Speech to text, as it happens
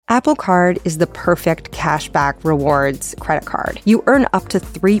Apple Card is the perfect cashback rewards credit card. You earn up to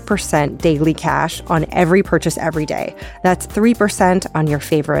 3% daily cash on every purchase every day. That's 3% on your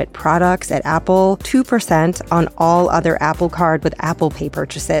favorite products at Apple, 2% on all other Apple Card with Apple Pay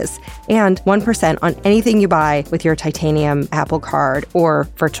purchases, and 1% on anything you buy with your titanium Apple Card or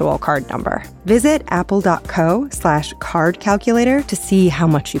virtual card number. Visit apple.co/card calculator to see how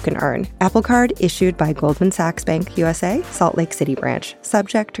much you can earn. Apple Card issued by Goldman Sachs Bank USA, Salt Lake City branch.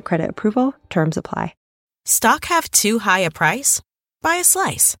 Subject to credit approval. Terms apply. Stock have too high a price? Buy a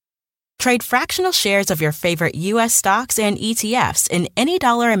slice. Trade fractional shares of your favorite U.S. stocks and ETFs in any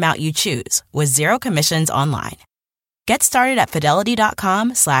dollar amount you choose with zero commissions online. Get started at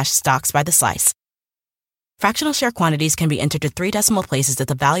Fidelity.com/stocks by the slice. Fractional share quantities can be entered to 3 decimal places if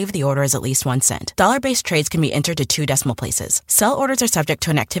the value of the order is at least 1 cent. Dollar-based trades can be entered to 2 decimal places. Sell orders are subject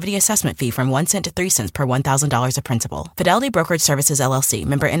to an activity assessment fee from 1 cent to 3 cents per $1,000 of principal. Fidelity Brokerage Services, LLC.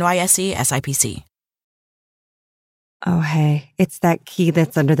 Member NYSE, SIPC. Oh, hey, it's that key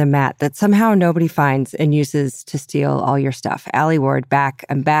that's under the mat that somehow nobody finds and uses to steal all your stuff. Allie Ward, back.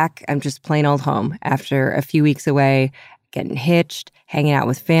 I'm back. I'm just plain old home after a few weeks away, getting hitched, hanging out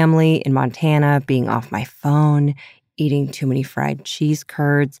with family in Montana, being off my phone, eating too many fried cheese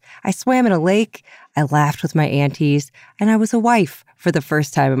curds. I swam in a lake, I laughed with my aunties, and I was a wife for the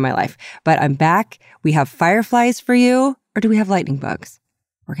first time in my life. But I'm back. We have fireflies for you, or do we have lightning bugs?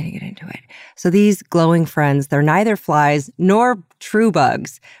 We're going to get into it. So these glowing friends, they're neither flies nor true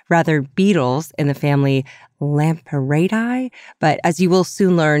bugs, rather beetles in the family Lampreyridae. But as you will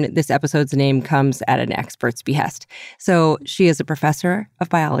soon learn, this episode's name comes at an expert's behest. So she is a professor of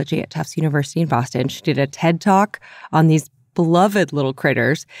biology at Tufts University in Boston. She did a TED Talk on these beloved little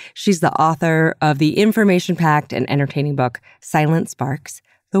critters. She's the author of the information-packed and entertaining book, Silent Sparks: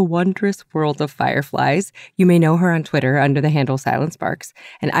 The Wondrous World of Fireflies. You may know her on Twitter under the handle Silent Sparks.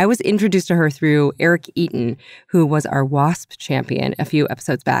 And I was introduced to her through Eric Eaton, who was our WASP champion a few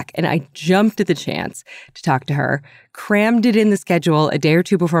episodes back. And I jumped at the chance to talk to her, crammed it in the schedule a day or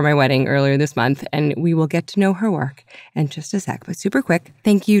two before my wedding earlier this month, and we will get to know her work in just a sec. But super quick,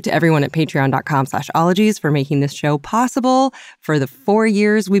 thank you to everyone at patreon.com/ologies for making this show possible for the 4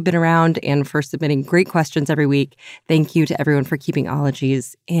 years we've been around and for submitting great questions every week. Thank you to everyone for keeping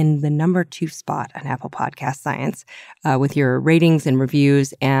Ologies in the number 2 spot on Apple Podcast Science with your ratings and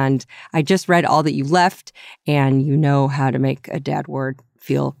reviews. And I just read all that you left, and you know how to make a dad word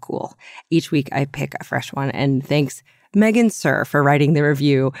feel cool. Each week I pick a fresh one. And thanks, Megan Sir, for writing the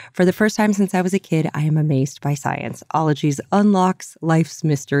review. For the first time since I was a kid, I am amazed by science. Ologies unlocks life's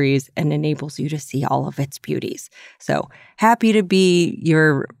mysteries and enables you to see all of its beauties. So happy to be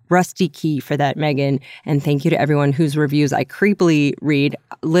your rusty key for that, Megan. And thank you to everyone whose reviews I creepily read,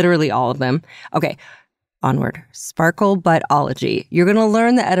 literally all of them. Okay, onward. Sparkle Buttology. You're going to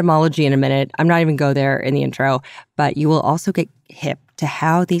learn the etymology in a minute. I'm not even go there in the intro, but you will also get hip to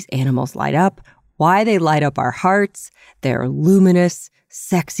how these animals light up, why they light up our hearts, their luminous,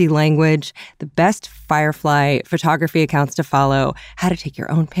 sexy language, the best firefly photography accounts to follow, how to take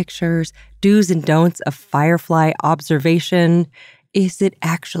your own pictures, do's and don'ts of firefly observation. Is it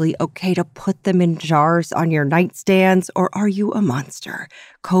actually okay to put them in jars on your nightstands, or are you a monster?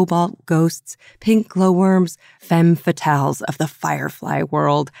 Cobalt ghosts, pink glowworms, femme fatales of the firefly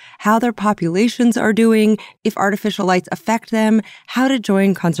world, how their populations are doing, if artificial lights affect them, how to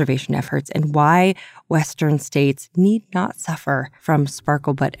join conservation efforts, and why Western states need not suffer from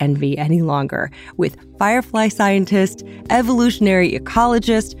sparkle butt envy any longer, with firefly scientist, evolutionary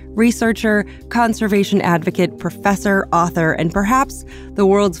ecologist, researcher, conservation advocate, professor, author, and perhaps the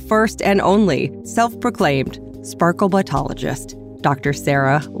world's first and only self-proclaimed sparkle buttologist, Dr.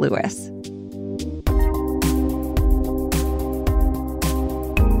 Sarah Lewis.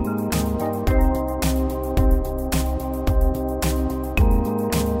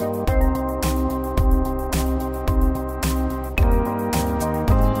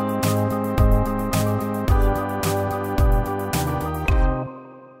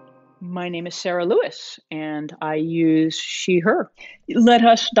 My name is Sarah Lewis, and I use she, her. Let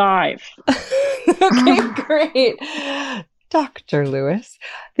us dive. Okay, great. Dr. Lewis,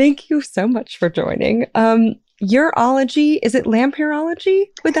 thank you so much for joining. Your ology, is it Lampreyridae?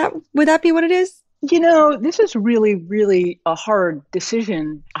 Would that be what it is? You know, this is really, really a hard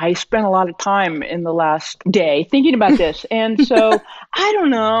decision. I spent a lot of time in the last day thinking about this. And so, I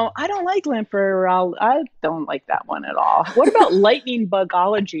don't know. I don't like Lampreyridae. I don't like that one at all. What about lightning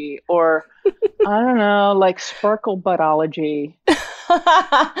bugology? Or, I don't know, like sparkle buttology?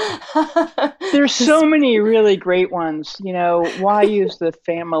 There's so many really great ones. You know, why use the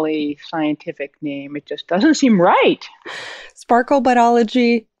family scientific name? It just doesn't seem right. Sparkle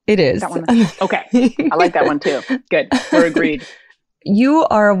buttology It is. That one. Okay. I like that one too. Good. We're agreed. You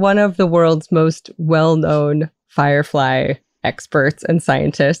are one of the world's most well-known firefly experts and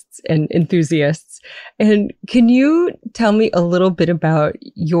scientists and enthusiasts. And can you tell me a little bit about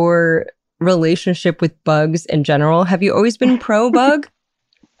your relationship with bugs in general? Have you always been pro-bug?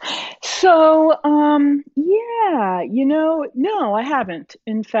 So, yeah, no, I haven't.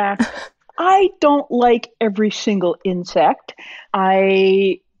 In fact, I don't like every single insect.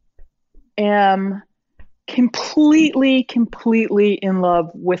 I am completely in love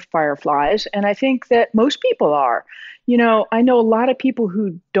with fireflies. And I think that most people are. I know a lot of people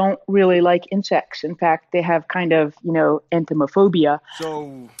who don't really like insects. In fact, they have kind of, entomophobia.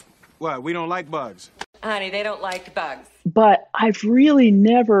 So, what? We don't like bugs? Honey, they don't like bugs. But I've really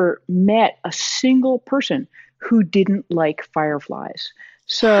never met a single person who didn't like fireflies.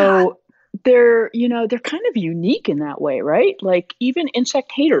 So they're kind of unique in that way, right? Like even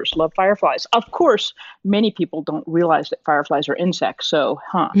insect haters love fireflies. Of course, many people don't realize that fireflies are insects. So,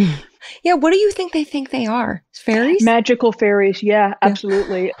 Yeah, what do you think they are? Fairies? Magical fairies. Yeah,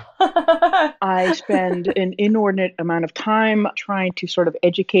 absolutely. I spend an inordinate amount of time trying to sort of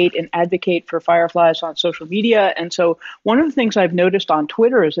educate and advocate for fireflies on social media. And so one of the things I've noticed on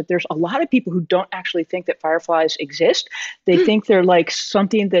Twitter is that there's a lot of people who don't actually think that fireflies exist. They think they're like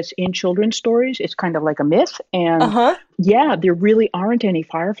something that's in children's stories. It's kind of like a myth. And yeah, there really aren't any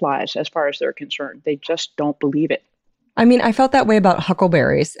fireflies as far as they're concerned. They just don't believe it. I mean, I felt that way about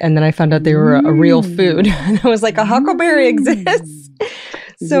huckleberries, and then I found out they were a real food. And I was like, a huckleberry exists.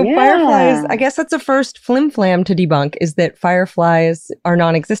 So fireflies, I guess that's a first flim-flam to debunk, is that fireflies are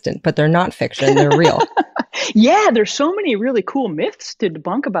non-existent, but they're not fiction, they're real. Yeah, there's so many really cool myths to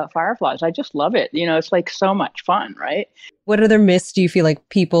debunk about fireflies. I just love it. It's like so much fun, right? What other myths do you feel like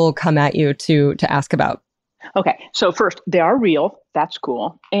people come at you to ask about? Okay, so first, they are real. That's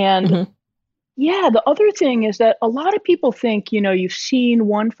cool. And yeah, the other thing is that a lot of people think, you've seen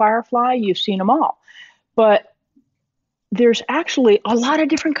one firefly, you've seen them all. But there's actually a lot of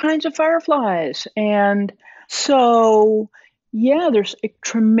different kinds of fireflies. And so, yeah, there's a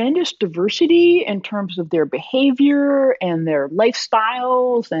tremendous diversity in terms of their behavior and their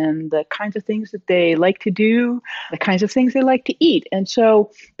lifestyles and the kinds of things that they like to do, the kinds of things they like to eat. And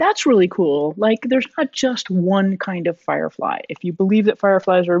so that's really cool. Like there's not just one kind of firefly. If you believe that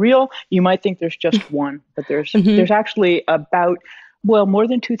fireflies are real, you might think there's just one, but there's actually about more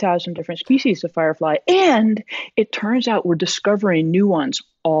than 2,000 different species of firefly. And it turns out we're discovering new ones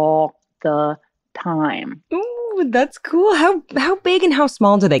all the time. Ooh, that's cool. How big and how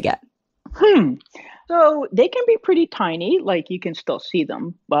small do they get? So they can be pretty tiny, like you can still see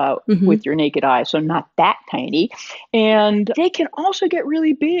them with your naked eye, so not that tiny. And they can also get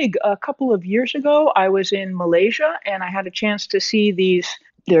really big. A couple of years ago, I was in Malaysia and I had a chance to see these,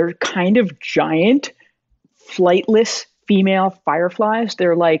 they're kind of giant, flightless female fireflies.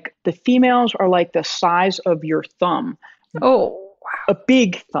 They're like, the females are like the size of your thumb. Oh, a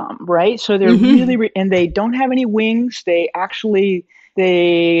big thumb, right? So they're really, and they don't have any wings. They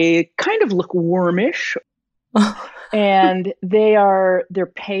kind of look wormish, and they're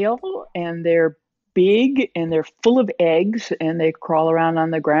pale and they're big and they're full of eggs and they crawl around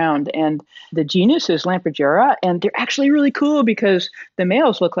on the ground. And the genus is Lampygera, and they're actually really cool because the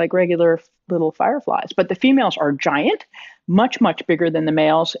males look like regular little fireflies, but the females are giant, much bigger than the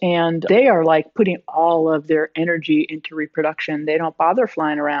males, and they are like putting all of their energy into reproduction. They don't bother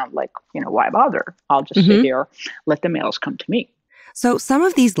flying around. Like, why bother? I'll just sit here, let the males come to me. So some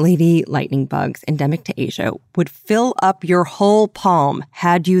of these lady lightning bugs endemic to Asia would fill up your whole palm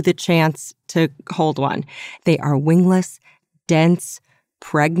had you the chance to hold one. They are wingless, dense,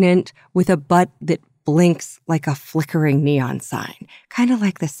 pregnant, with a butt that blinks like a flickering neon sign, kind of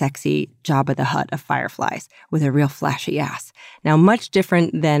like the sexy Jabba the Hutt of fireflies with a real flashy ass. Now, much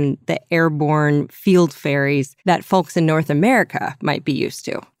different than the airborne field fairies that folks in North America might be used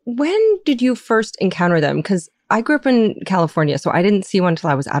to. When did you first encounter them? Because I grew up in California, so I didn't see one until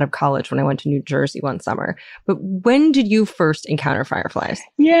I was out of college when I went to New Jersey one summer. But when did you first encounter fireflies?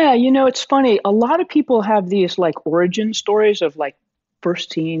 Yeah, it's funny. A lot of people have these like origin stories of like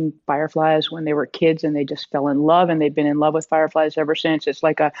first seeing fireflies when they were kids and they just fell in love and they've been in love with fireflies ever since. It's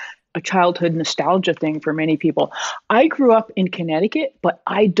like a childhood nostalgia thing for many people. I grew up in Connecticut, but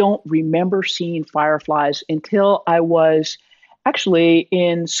I don't remember seeing fireflies until I was actually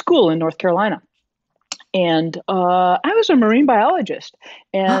in school in North Carolina. And I was a marine biologist,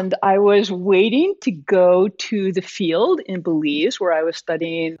 and I was waiting to go to the field in Belize where I was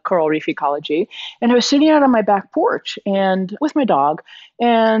studying coral reef ecology. And I was sitting out on my back porch and with my dog,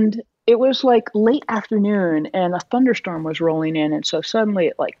 and it was like late afternoon and a thunderstorm was rolling in. And so suddenly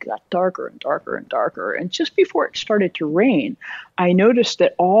it like got darker and darker and darker. And just before it started to rain, I noticed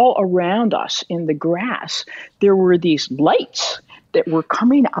that all around us in the grass, there were these lights that were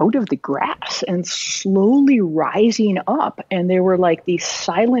coming out of the grass and slowly rising up. And they were like these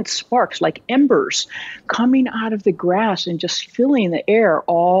silent sparks, like embers, coming out of the grass and just filling the air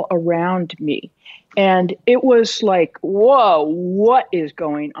all around me. And it was like, whoa, what is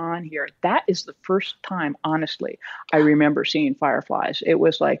going on here? That is the first time, honestly, I remember seeing fireflies. It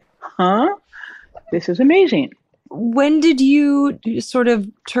was like, huh? This is amazing. When did you sort of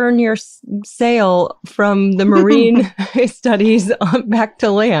turn your sail from the marine studies back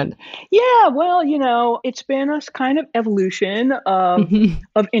to land? Yeah, well, it's been a kind of evolution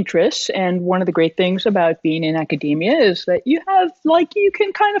of interests. And one of the great things about being in academia is that you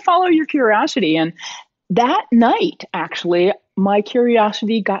can kind of follow your curiosity. And that night, actually, my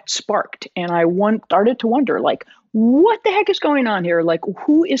curiosity got sparked. And I started to wonder, like, what the heck is going on here? Like,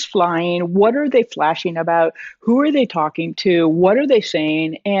 who is flying? What are they flashing about? Who are they talking to? What are they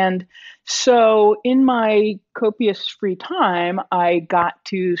saying? And so in my copious free time, I got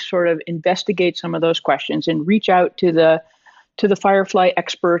to sort of investigate some of those questions and reach out to the firefly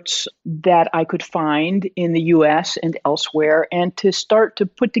experts that I could find in the US and elsewhere, and to start to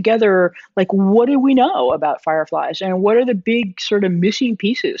put together, like, what do we know about fireflies and what are the big sort of missing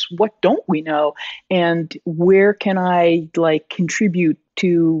pieces? What don't we know? And where can I contribute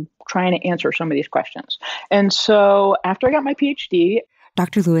to trying to answer some of these questions? And so after I got my PhD,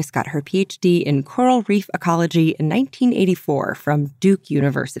 Dr. Lewis got her PhD in coral reef ecology in 1984 from Duke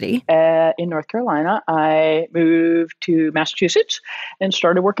University. In North Carolina, I moved to Massachusetts and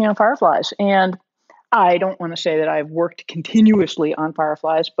started working on fireflies. And I don't want to say that I've worked continuously on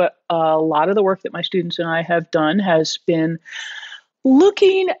fireflies, but a lot of the work that my students and I have done has been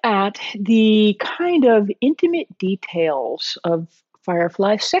looking at the kind of intimate details of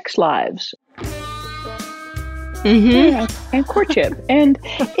firefly sex lives. And courtship. And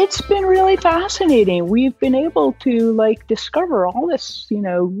it's been really fascinating. We've been able to discover all this,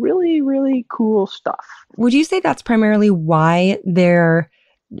 really, really cool stuff. Would you say that's primarily why they're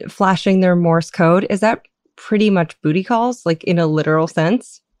flashing their Morse code? Is that pretty much booty calls, like in a literal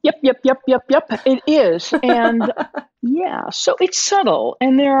sense? Yep. It is. And yeah, so it's subtle.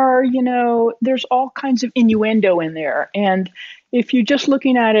 And there's all kinds of innuendo in there. And if you're just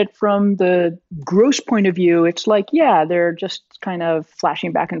looking at it from the gross point of view, it's like, yeah, they're just kind of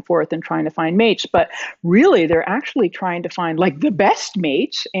flashing back and forth and trying to find mates. But really, they're actually trying to find the best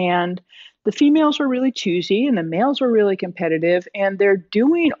mates. And the females are really choosy and the males are really competitive, and they're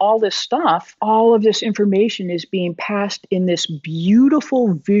doing all this stuff. All of this information is being passed in this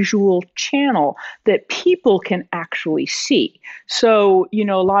beautiful visual channel that people can actually see. So, a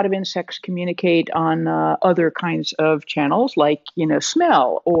lot of insects communicate on other kinds of channels like,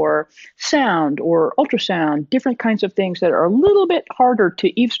 smell or sound or ultrasound, different kinds of things that are a little bit harder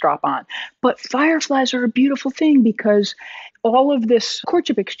to eavesdrop on. But fireflies are a beautiful thing because all of this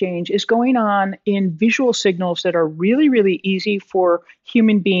courtship exchange is going on in visual signals that are really, really easy for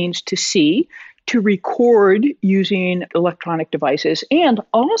human beings to see, to record using electronic devices, and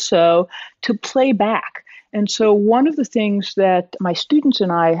also to play back. And so one of the things that my students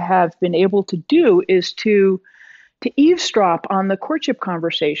and I have been able to do is to eavesdrop on the courtship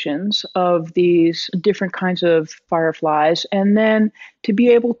conversations of these different kinds of fireflies, and then to be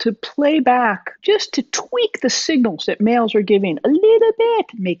able to play back, just to tweak the signals that males are giving a little bit,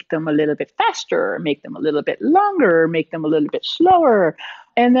 make them a little bit faster, make them a little bit longer, make them a little bit slower,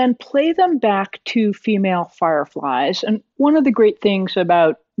 and then play them back to female fireflies. And one of the great things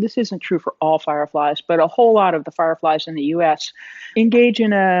about this isn't true for all fireflies, but a whole lot of the fireflies in the U.S. engage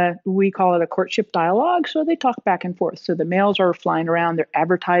in we call it a courtship dialogue. So they talk back and forth. So the males are flying around, they're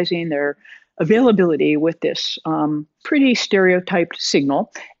advertising their availability with this pretty stereotyped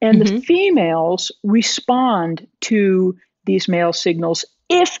signal. And the females respond to these male signals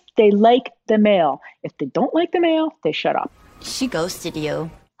if they like the male. If they don't like the male, they shut up. She ghosted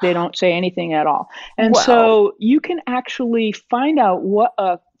you. They don't say anything at all. And so you can actually find out what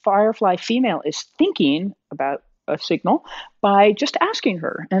a firefly female is thinking about a signal by just asking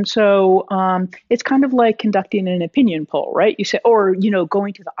her. And so it's kind of like conducting an opinion poll, right? You say, or,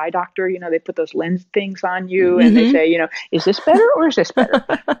 going to the eye doctor, they put those lens things on you and they say, is this better or is this better?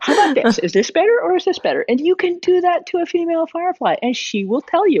 How about this? Is this better or is this better? And you can do that to a female firefly and she will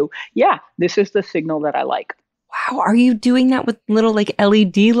tell you, yeah, this is the signal that I like. Wow. Are you doing that with little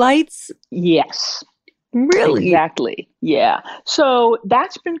LED lights? Yes. Really? Exactly. Yeah. So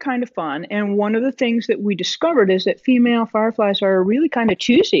that's been kind of fun. And one of the things that we discovered is that female fireflies are really kind of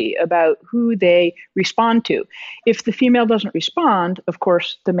choosy about who they respond to. If the female doesn't respond, of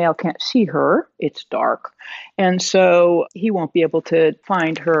course, the male can't see her. It's dark. And so he won't be able to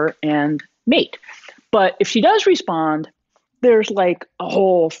find her and mate. But if she does respond, there's like a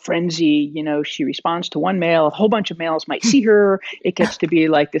whole frenzy. She responds to one male, a whole bunch of males might see her. It gets to be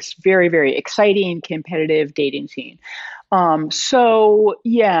like this very, very exciting, competitive dating scene. So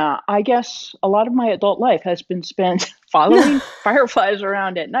yeah, I guess a lot of my adult life has been spent following fireflies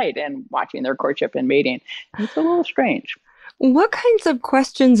around at night and watching their courtship and mating. It's a little strange. What kinds of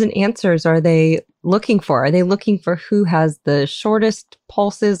questions and answers are they looking for? Are they looking for who has the shortest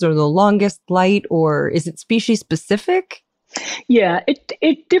pulses or the longest light, or is it species specific? Yeah,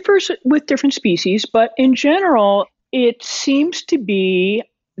 it differs with different species, but in general, it seems to be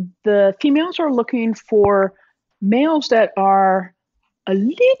the females are looking for males that are a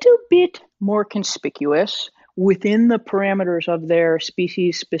little bit more conspicuous within the parameters of their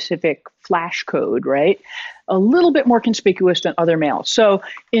species specific flash code, right? A little bit more conspicuous than other males. So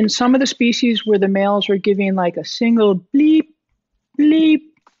in some of the species where the males are giving like a single bleep, bleep,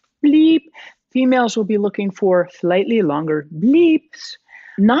 bleep, females will be looking for slightly longer bleeps,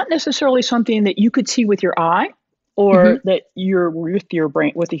 not necessarily something that you could see with your eye or that you're with your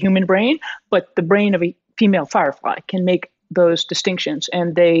brain, with the human brain, but the brain of a female firefly can make those distinctions,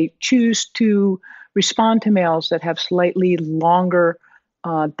 and they choose to respond to males that have slightly longer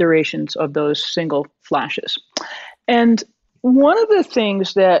durations of those single flashes. And one of the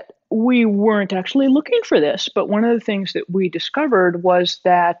things that we weren't actually looking for this, but one of the things that we discovered was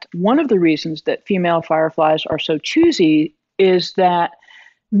that one of the reasons that female fireflies are so choosy is that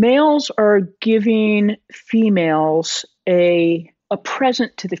males are giving females a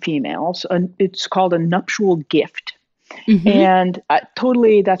present to the females. It's called a nuptial gift. And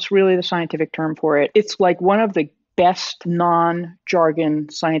totally, that's really the scientific term for it. It's like one of the best non-jargon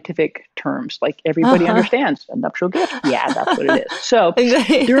scientific terms. Like everybody understands a nuptial gift. Yeah, that's what it is. So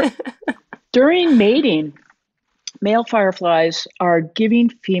during mating, male fireflies are giving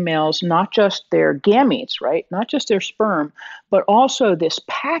females not just their gametes, right? Not just their sperm, but also this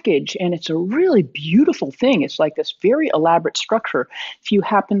package. And it's a really beautiful thing. It's like this very elaborate structure. If you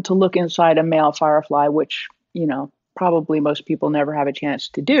happen to look inside a male firefly, which, probably most people never have a chance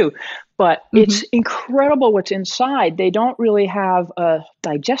to do, but it's incredible what's inside. They don't really have a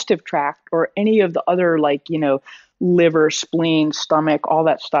digestive tract or any of the other liver, spleen, stomach, all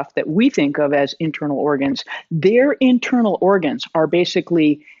that stuff that we think of as internal organs. Their internal organs are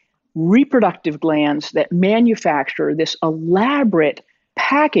basically reproductive glands that manufacture this elaborate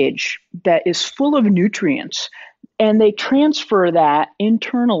package that is full of nutrients, and they transfer that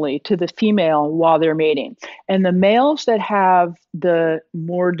internally to the female while they're mating. And the males that have the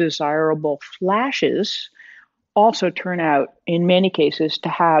more desirable flashes also turn out, in many cases, to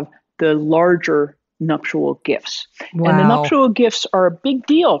have the larger nuptial gifts. Wow. And the nuptial gifts are a big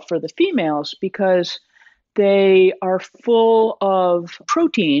deal for the females because they are full of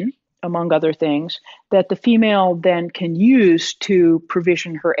protein, among other things, that the female then can use to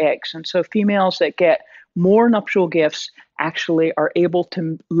provision her eggs. And so females that get more nuptial gifts actually are able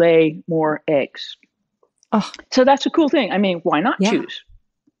to lay more eggs. Oh. So that's a cool thing. I mean, why not choose?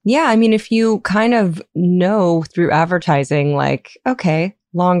 Yeah, I mean, if you kind of know through advertising, like, okay,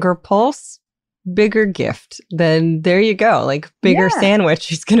 longer pulse, bigger gift, then there you go. Like, bigger sandwich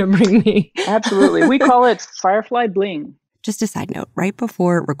is going to bring me. Absolutely. We call it firefly bling. Just a side note, right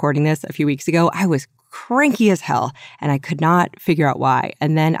before recording this a few weeks ago, I was cranky as hell and I could not figure out why.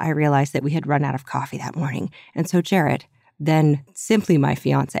 And then I realized that we had run out of coffee that morning. And so Jared, then simply my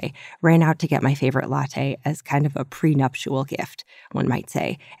fiance, ran out to get my favorite latte as kind of a prenuptial gift, one might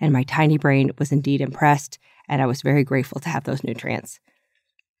say. And my tiny brain was indeed impressed, and I was very grateful to have those nutrients.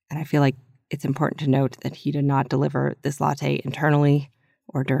 And I feel like it's important to note that he did not deliver this latte internally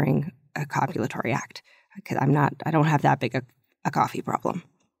or during a copulatory act. Because I don't have that big a coffee problem.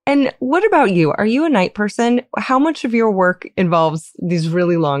 And what about you? Are you a night person? How much of your work involves these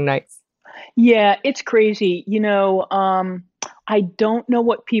really long nights? Yeah, it's crazy. I don't know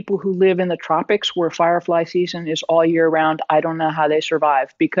what people who live in the tropics where firefly season is all year round, I don't know how they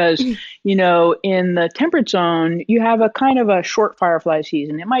survive because, in the temperate zone, you have a kind of a short firefly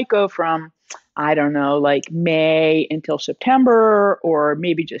season. It might go from, I don't know, like May until September, or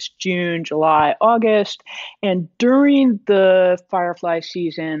maybe just June, July, August. And during the firefly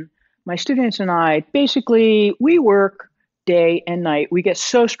season, my students and I, basically, we work day and night. We get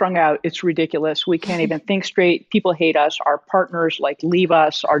so strung out, it's ridiculous. We can't even think straight. People hate us. Our partners leave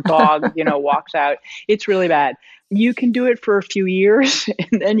us. Our dog, walks out. It's really bad. You can do it for a few years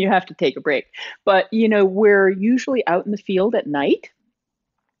and then you have to take a break. But, we're usually out in the field at night.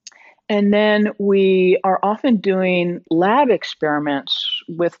 And then we are often doing lab experiments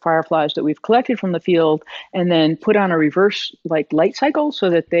with fireflies that we've collected from the field and then put on a reverse light cycle so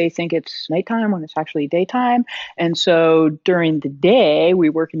that they think it's nighttime when it's actually daytime. And so during the day, we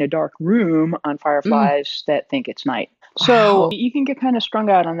work in a dark room on fireflies that think it's night. Wow. So you can get kind of strung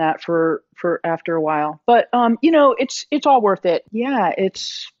out on that for after a while. But, it's all worth it. Yeah,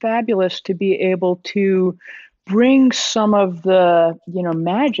 it's fabulous to be able to bring some of the,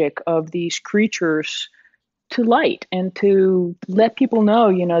 magic of these creatures to light and to let people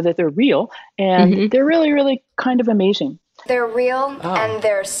know, that they're real and they're really, really kind of amazing. They're real and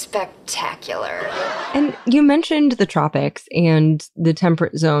they're spectacular. And you mentioned the tropics and the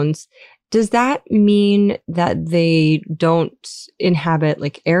temperate zones. Does that mean that they don't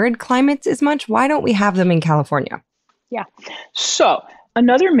inhabit arid climates as much? Why don't we have them in California? Yeah. So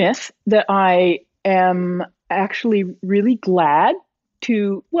another myth that I am actually really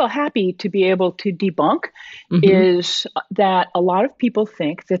happy to be able to debunk is that a lot of people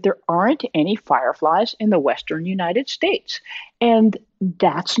think that there aren't any fireflies in the Western United States. And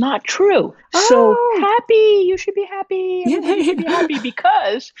that's not true. Oh. So happy, you should be happy. Everybody should be happy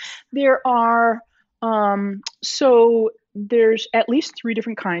because there are, there's at least 3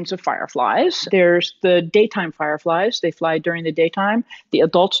 different kinds of fireflies. There's the daytime fireflies. They fly during the daytime. The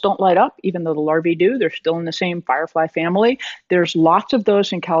adults don't light up, even though the larvae do. They're still in the same firefly family. There's lots of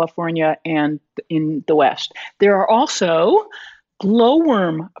those in California and in the West. There are also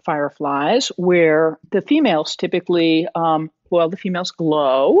glowworm fireflies where the females typically, the females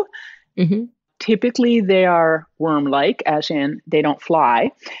glow. Typically, they are worm-like, as in they don't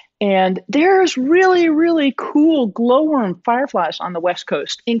fly. And there's really, really cool glowworm fireflies on the West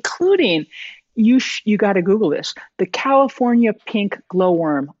Coast, including, you got to Google this, the California pink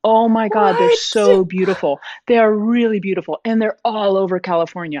glowworm. Oh my God, they're so beautiful. They are really beautiful. And they're all over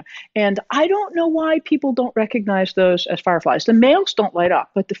California. And I don't know why people don't recognize those as fireflies. The males don't light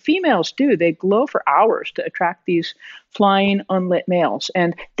up, but the females do. They glow for hours to attract these flying unlit males.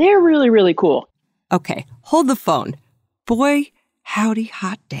 And they're really, really cool. Okay, hold the phone. Boy, howdy,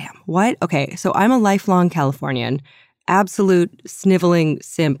 hot damn. What? Okay, so I'm a lifelong Californian, absolute sniveling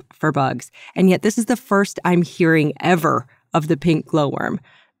simp for bugs. And yet this is the first I'm hearing ever of the pink glowworm,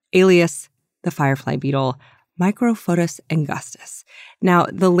 alias the firefly beetle, Microphotus angustus. Now,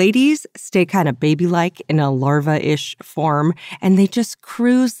 the ladies stay kind of baby-like in a larva-ish form, and they just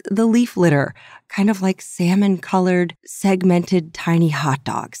cruise the leaf litter, kind of like salmon-colored, segmented tiny hot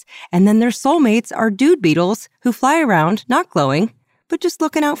dogs. And then their soulmates are dude beetles who fly around, not glowing, but just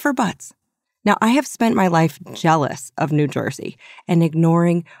looking out for butts. Now, I have spent my life jealous of New Jersey and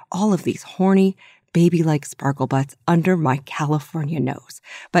ignoring all of these horny, baby-like sparkle butts under my California nose.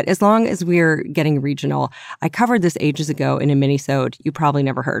 But as long as we're getting regional, I covered this ages ago in a mini-sode you probably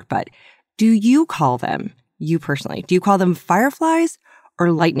never heard, but do you call them, you personally, do you call them fireflies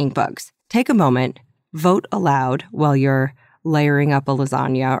or lightning bugs? Take a moment, vote aloud while you're layering up a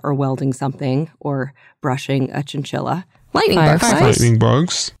lasagna or welding something or brushing a chinchilla. Lightning bugs. Lightning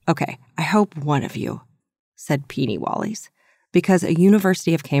bugs. Okay, I hope one of you said peenie wallies, because a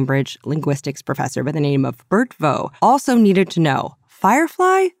University of Cambridge linguistics professor by the name of Bert Vo also needed to know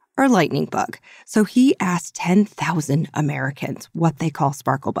firefly or lightning bug. So he asked 10,000 Americans what they call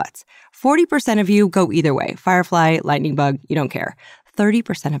sparkle butts. 40% of you go either way, firefly, lightning bug, you don't care.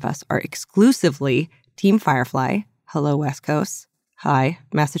 30% of us are exclusively Team Firefly. Hello, West Coast. Hi,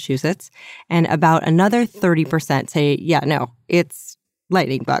 Massachusetts. And about another 30% say, yeah, no, it's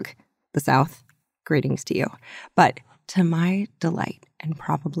lightning bug. The South, greetings to you. But to my delight, and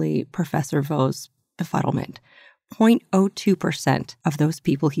probably Professor Vo's befuddlement, 0.02% of those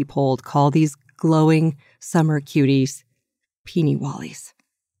people he polled call these glowing summer cuties peenie wallies.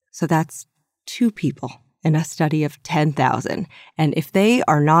 So that's 2 people in a study of 10,000. And if they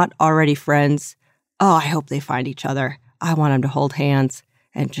are not already friends, oh, I hope they find each other. I want them to hold hands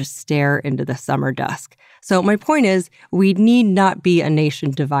and just stare into the summer dusk. So my point is, we need not be a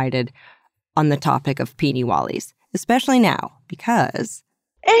nation divided on the topic of peenie wallies, especially now, because...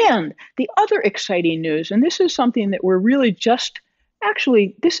 And the other exciting news, and this is something that we're really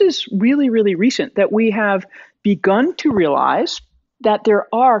this is really, really recent, that we have begun to realize that there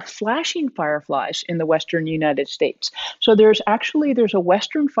are flashing fireflies in the Western United States. So there's a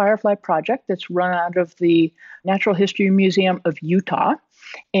Western Firefly Project that's run out of the Natural History Museum of Utah.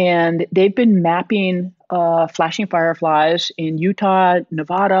 And they've been mapping flashing fireflies in Utah,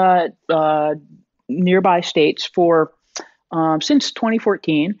 Nevada, nearby states for since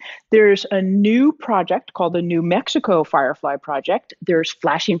 2014. There's a new project called the New Mexico Firefly Project. There's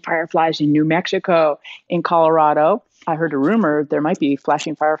flashing fireflies in New Mexico, in Colorado. I heard a rumor there might be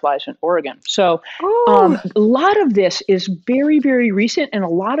flashing fireflies in Oregon. So a lot of this is very, very recent, and a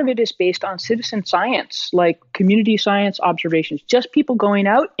lot of it is based on citizen science, like community science observations, just people going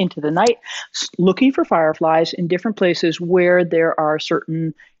out into the night looking for fireflies in different places where there are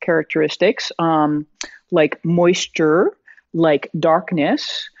certain characteristics, like moisture, like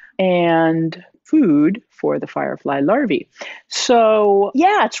darkness, and food for the firefly larvae. So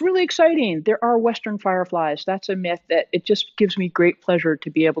yeah, it's really exciting. There are Western fireflies. That's a myth that it just gives me great pleasure to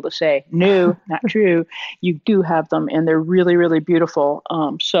be able to say, no, not true. You do have them, and they're really, really beautiful.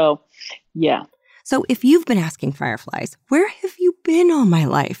 So yeah. So if you've been asking fireflies, where have you been all my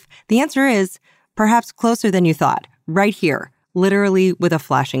life? The answer is perhaps closer than you thought, right here, literally with a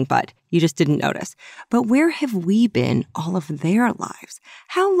flashing bud. You just didn't notice. But where have we been all of their lives?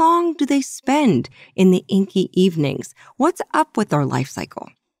 How long do they spend in the inky evenings? What's up with their life cycle?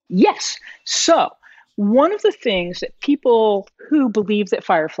 Yes. So one of the things that people who believe that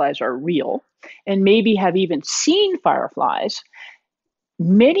fireflies are real and maybe have even seen fireflies,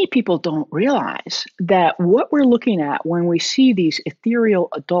 many people don't realize that what we're looking at when we see these ethereal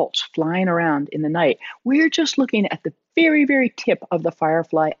adults flying around in the night, we're just looking at the very, very tip of the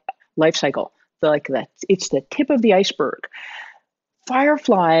firefly life cycle. Like that, it's the tip of the iceberg.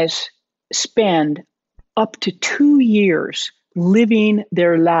 Fireflies spend up to 2 years living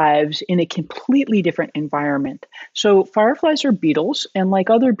their lives in a completely different environment. So fireflies are beetles, and like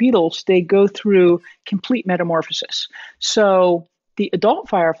other beetles, they go through complete metamorphosis. So the adult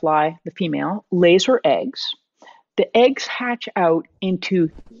firefly, the female, lays her eggs. The eggs hatch out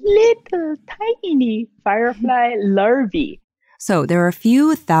into little tiny firefly larvae. So there are a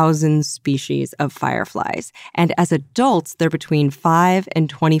few thousand species of fireflies, and as adults, they're between 5 and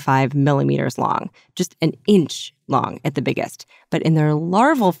 25 millimeters long, just an inch long at the biggest. But in their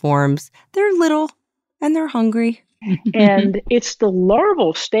larval forms, they're little and they're hungry. And it's the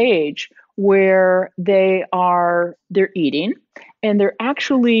larval stage where they're eating, and they're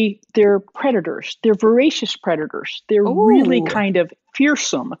predators. They're voracious predators. They're really kind of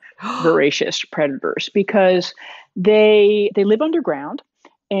fearsome voracious predators because they live underground,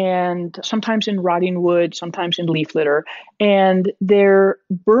 and sometimes in rotting wood, sometimes in leaf litter, and they're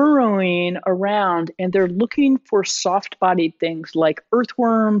burrowing around, and they're looking for soft-bodied things like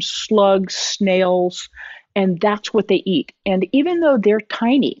earthworms, slugs, snails, and that's what they eat. And even though they're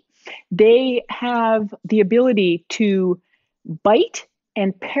tiny, they have the ability to bite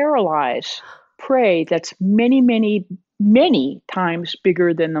and paralyze prey that's many, many, many times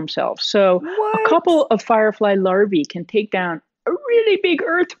bigger than themselves. So a couple of firefly larvae can take down a really big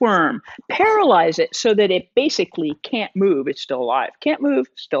earthworm, paralyze it so that it basically can't move. It's still alive. Can't move,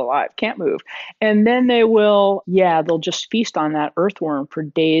 still alive, can't move. And then they'll just feast on that earthworm for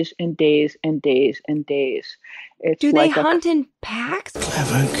days and days and days and days. Do they hunt in packs?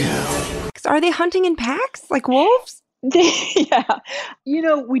 Clever girl. Are they hunting in packs like wolves? Yeah.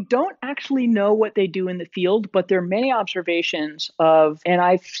 We don't actually know what they do in the field, but there are many observations and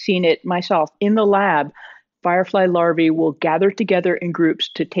I've seen it myself in the lab. Firefly larvae will gather together in groups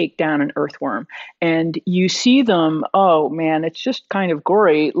to take down an earthworm. And you see them, oh man, it's just kind of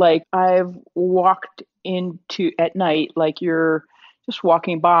gory. Like I've walked into at night, like you're just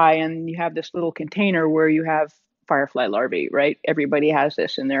walking by and you have this little container where you have firefly larvae, right? Everybody has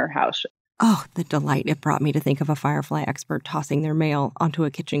this in their house. Oh, the delight it brought me to think of a firefly expert tossing their mail onto a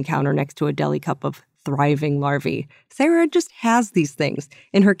kitchen counter next to a deli cup of thriving larvae. Sarah just has these things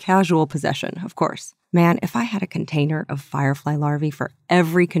in her casual possession, of course. Man, if I had a container of firefly larvae for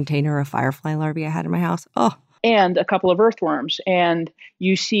every container of firefly larvae I had in my house, and a couple of earthworms. And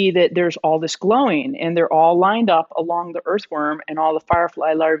you see that there's all this glowing, and they're all lined up along the earthworm, and all the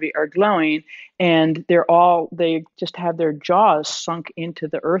firefly larvae are glowing, and they just have their jaws sunk into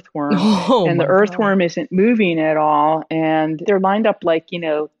the earthworm, and the earthworm isn't moving at all. And they're lined up like,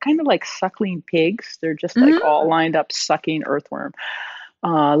 kind of like suckling pigs. They're just like all lined up sucking earthworm.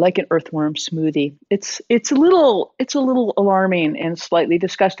 Like an earthworm smoothie. It's a little alarming and slightly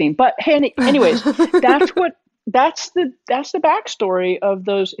disgusting. But hey, anyways, that's the backstory of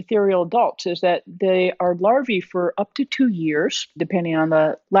those ethereal adults, is that they are larvae for up to 2 years, depending on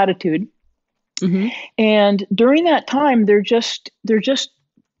the latitude. Mm-hmm. And during that time, they're just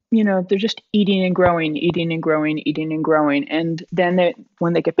eating and growing, eating and growing, eating and growing. And then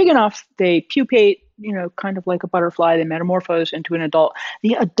when they get big enough, they pupate, kind of like a butterfly. They metamorphose into an adult.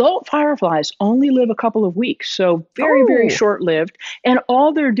 The adult fireflies only live a couple of weeks, so very, very short-lived. And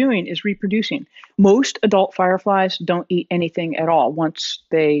all they're doing is reproducing. Most adult fireflies don't eat anything at all once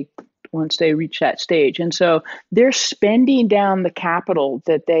they reach that stage. And so they're spending down the capital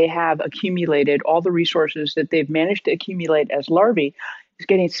that they have accumulated, all the resources that they've managed to accumulate as larvae is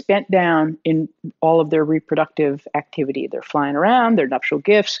getting spent down in all of their reproductive activity. They're flying around, their nuptial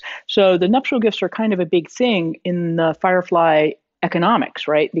gifts. So the nuptial gifts are kind of a big thing in the firefly economics,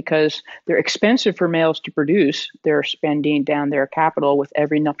 right? Because they're expensive for males to produce. They're spending down their capital with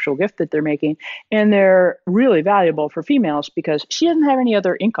every nuptial gift that they're making. And they're really valuable for females because she doesn't have any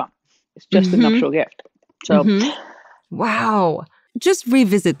other income. It's just the nuptial gift. So, wow. Just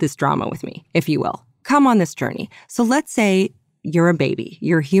revisit this drama with me, if you will. Come on this journey. So let's say you're a baby.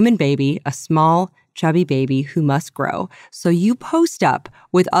 You're a human baby, a small, chubby baby who must grow. So you post up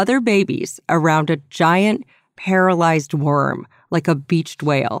with other babies around a giant paralyzed worm, like a beached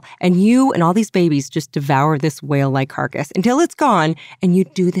whale. And you and all these babies just devour this whale-like carcass until it's gone, and you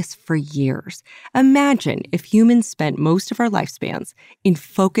do this for years. Imagine if humans spent most of our lifespans in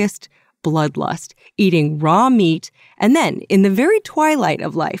focused bloodlust, eating raw meat, and then in the very twilight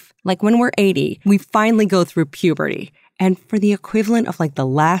of life, like when we're 80, we finally go through puberty. And for the equivalent of like the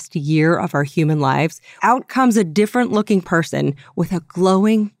last year of our human lives, out comes a different looking person with a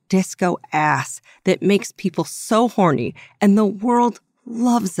glowing disco ass that makes people so horny, and the world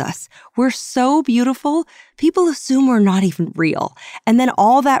loves us. We're so beautiful, people assume we're not even real. And then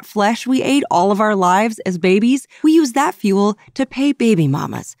all that flesh we ate all of our lives as babies, we use that fuel to pay baby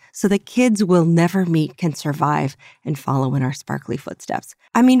mamas so the kids we'll never meet can survive and follow in our sparkly footsteps.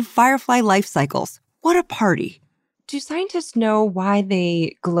 I mean, firefly life cycles. What a party. Do scientists know why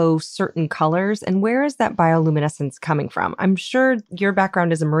they glow certain colors, and where is that bioluminescence coming from? I'm sure your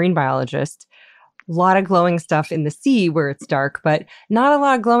background as a marine biologist, a lot of glowing stuff in the sea where it's dark, but not a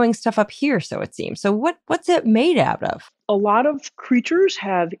lot of glowing stuff up here, so it seems. So what's it made out of? A lot of creatures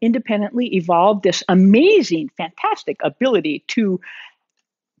have independently evolved this amazing, fantastic ability to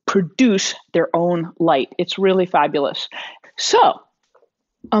produce their own light. It's really fabulous. So,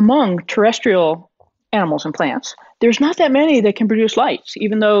 among terrestrial animals and plants, there's not that many that can produce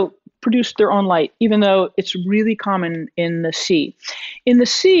their own light, even though it's really common in the sea. In the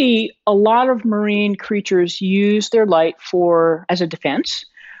sea, a lot of marine creatures use their light as a defense,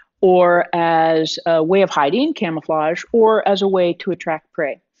 or as a way of hiding, camouflage, or as a way to attract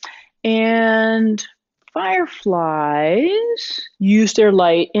prey. And fireflies use their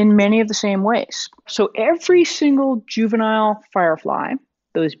light in many of the same ways. So every single juvenile firefly,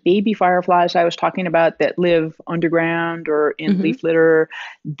 those baby fireflies I was talking about that live underground or in leaf litter,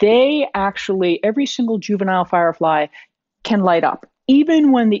 every single juvenile firefly can light up,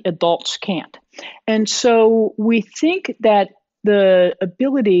 even when the adults can't. And so we think that the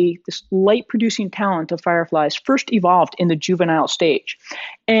ability, this light-producing talent of fireflies first evolved in the juvenile stage,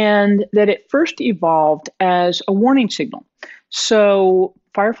 and that it first evolved as a warning signal. So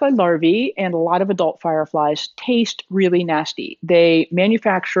firefly larvae and a lot of adult fireflies taste really nasty. They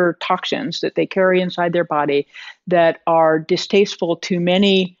manufacture toxins that they carry inside their body that are distasteful to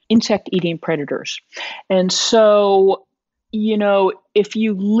many insect-eating predators. And so, if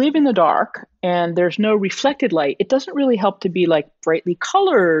you live in the dark and there's no reflected light, it doesn't really help to be like brightly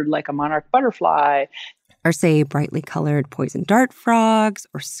colored, like a monarch butterfly. Or say brightly colored poison dart frogs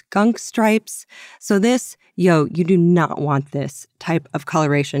or skunk stripes. So you do not want this type of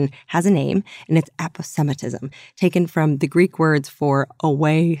coloration. Has a name, and it's aposematism, taken from the Greek words for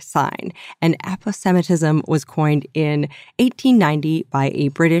away sign. And aposematism was coined in 1890 by a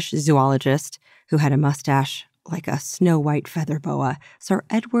British zoologist who had a mustache like a snow-white feather boa, Sir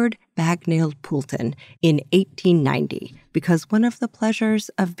Edward Bagnall Poulton, in 1890, because one of the pleasures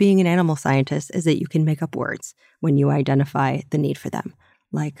of being an animal scientist is that you can make up words when you identify the need for them,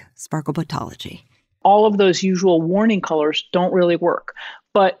 like sparklebotology. All of those usual warning colors don't really work.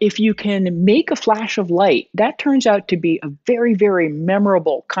 But if you can make a flash of light, that turns out to be a very, very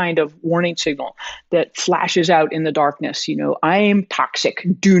memorable kind of warning signal that flashes out in the darkness. I am toxic.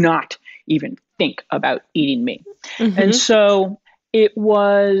 Do not even think about eating me. And so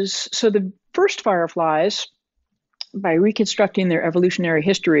the first fireflies, by reconstructing their evolutionary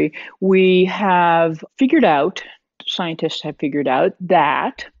history, scientists have figured out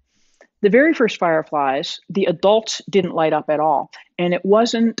that the very first fireflies, the adults didn't light up at all. And it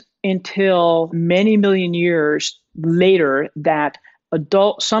wasn't until many million years later that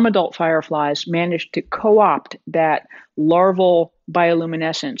some adult fireflies managed to co-opt that larval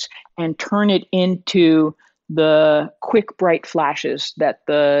bioluminescence and turn it into the quick, bright flashes that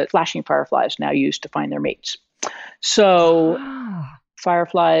the flashing fireflies now use to find their mates. So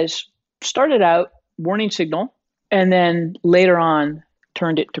fireflies started out warning signal and then later on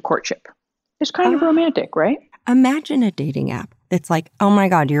turned it to courtship. It's kind of romantic, right? Imagine a dating app that's like, oh my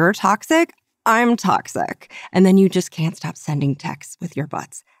God, you're toxic, I'm toxic. And then you just can't stop sending texts with your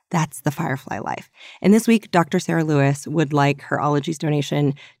butts. That's the firefly life. And this week, Dr. Sarah Lewis would like her Ologies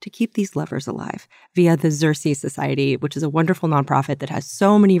donation to keep these lovers alive via the Xerces Society, which is a wonderful nonprofit that has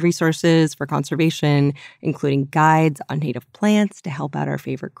so many resources for conservation, including guides on native plants to help out our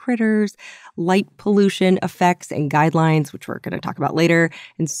favorite critters, light pollution effects and guidelines, which we're going to talk about later,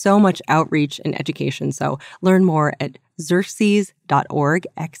 and so much outreach and education. So learn more at xerces.org,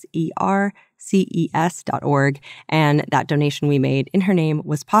 XERCES.org. And that donation we made in her name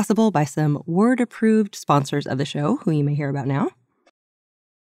was possible by some word-approved sponsors of the show, who you may hear about now.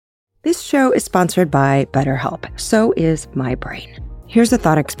 This show is sponsored by BetterHelp. So is my brain. Here's a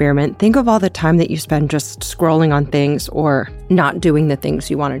thought experiment. Think of all the time that you spend just scrolling on things or not doing the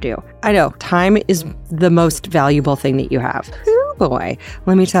things you want to do. I know, time is the most valuable thing that you have. Oh boy,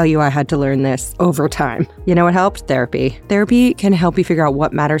 let me tell you, I had to learn this over time. You know what helped? Therapy. Therapy can help you figure out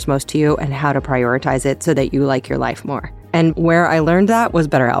what matters most to you and how to prioritize it so that you like your life more. And where I learned that was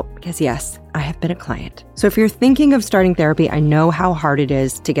BetterHelp, because yes, I have been a client. So if you're thinking of starting therapy, I know how hard it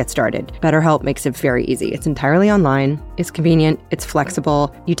is to get started. BetterHelp makes it very easy. It's entirely online, it's convenient, it's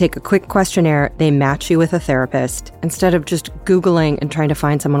flexible. You take a quick questionnaire, they match you with a therapist. Instead of just Googling and trying to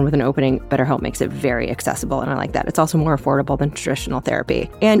find someone with an opening, BetterHelp makes it very accessible, and I like that. It's also more affordable than traditional therapy.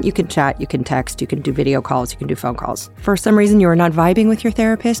 And you can chat, you can text, you can do video calls, you can do phone calls. For some reason you are not vibing with your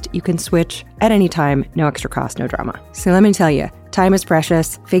therapist, you can switch at any time, no extra cost, no drama. So let me tell you, time is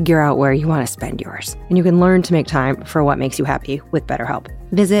precious. Figure out where you want to spend yours. And you can learn to make time for what makes you happy with BetterHelp.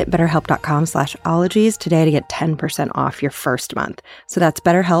 Visit betterhelp.com/ologies today to get 10% off your first month. So that's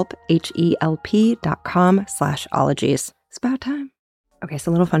BetterHelp, HELP.com/ologies. It's about time. Okay,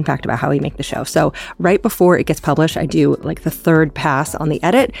 so a little fun fact about how we make the show. So right before it gets published, I do like the third pass on the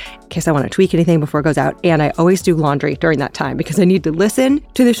edit in case I want to tweak anything before it goes out. And I always do laundry during that time because I need to listen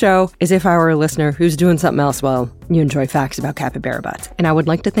to the show as if I were a listener who's doing something else while you enjoy facts about capybara butts. And I would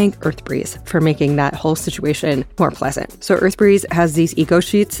like to thank EarthBreeze for making that whole situation more pleasant. So EarthBreeze has these eco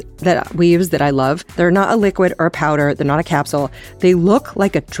sheets that we use that I love. They're not a liquid or a powder. They're not a capsule. They look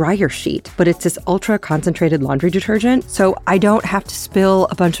like a dryer sheet, but it's this ultra concentrated laundry detergent. So I don't have to spill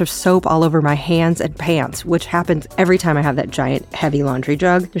a bunch of soap all over my hands and pants, which happens every time I have that giant heavy laundry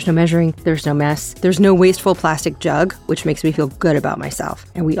jug. There's no measuring, there's no mess, there's no wasteful plastic jug, which makes me feel good about myself.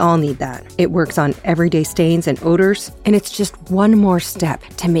 And we all need that. It works on everyday stains and odors, and it's just one more step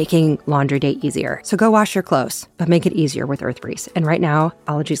to making laundry day easier. So go wash your clothes, but make it easier with EarthBreeze. And right now,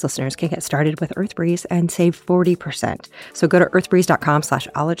 Ologies listeners can get started with EarthBreeze and save 40%. So go to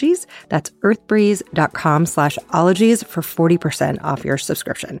earthbreeze.com/ologies. That's earthbreeze.com/ologies for 40% off your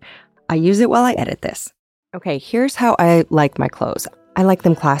subscription. I use it while I edit this. Okay, here's how I like my clothes. I like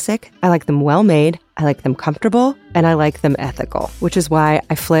them classic, I like them well-made, I like them comfortable, and I like them ethical, which is why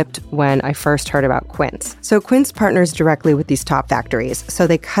I flipped when I first heard about Quince. So Quince partners directly with these top factories, so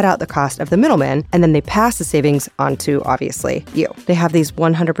they cut out the cost of the middleman, and then they pass the savings on to, obviously, you. They have these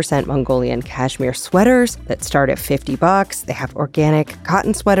 100% Mongolian cashmere sweaters that start at $50. They have organic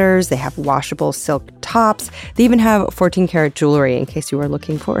cotton sweaters, they have washable silk tops, they even have 14-karat jewelry in case you are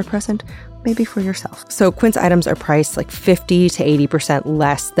looking for a present, maybe for yourself. So Quince items are priced like 50 to 80%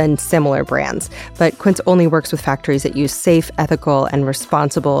 less than similar brands, but Quince only works with factories that use safe, ethical, and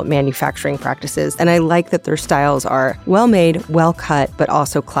responsible manufacturing practices. And I like that their styles are well-made, well-cut, but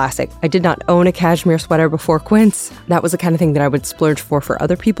also classic. I did not own a cashmere sweater before Quince. That was the kind of thing that I would splurge for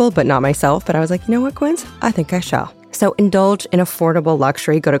other people, but not myself. But I was like, you know what, Quince? I think I shall. So indulge in affordable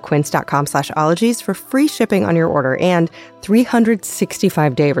luxury. Go to quince.com/ologies for free shipping on your order and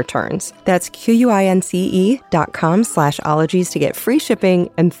 365-day returns. That's QUINCE.com/ologies to get free shipping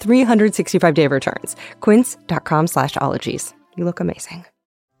and 365-day returns. Quince.com/ologies. You look amazing.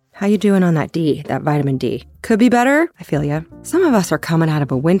 How you doing on that D, that vitamin D? Could be better. I feel ya. Some of us are coming out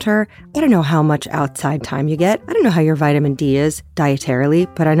of a winter. I don't know how much outside time you get. I don't know how your vitamin D is dietarily,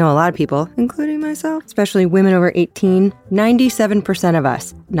 but I know a lot of people, including myself, especially women over 18, 97% of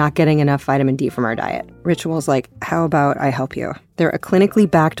us not getting enough vitamin D from our diet. Rituals like, how about I help you? They're a clinically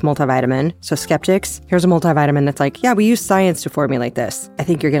backed multivitamin. So skeptics, here's a multivitamin that's like, yeah, we use science to formulate this. I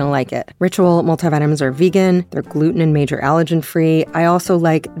think you're going to like it. Ritual multivitamins are vegan. They're gluten and major allergen free. I also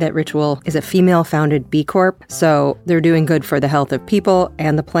like that Ritual is a female-founded B Corp, so they're doing good for the health of people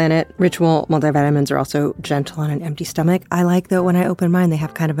and the planet. Ritual multivitamins are also gentle on an empty stomach. I like that when I open mine, they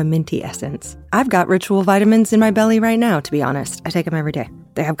have kind of a minty essence. I've got Ritual vitamins in my belly right now, to be honest. I take them every day.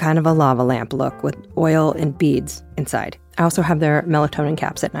 They have kind of a lava lamp look with oil and beads inside. I also have their melatonin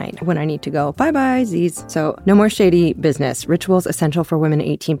caps at night when I need to go, bye-bye, Z's. So no more shady business. Ritual's Essential for Women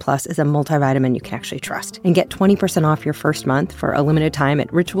 18 Plus is a multivitamin you can actually trust. And get 20% off your first month for a limited time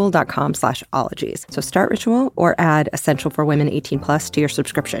at ritual.com/ologies. So start Ritual or add Essential for Women 18 Plus to your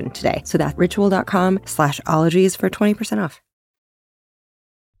subscription today. So that's ritual.com/ologies for 20% off.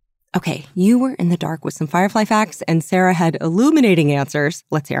 Okay, you were in the dark with some Firefly facts, and Sarah had illuminating answers.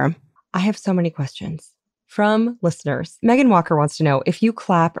 Let's hear them. I have so many questions from listeners. Megan Walker wants to know, if you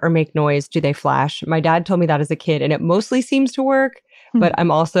clap or make noise, do they flash? My dad told me that as a kid, and it mostly seems to work, but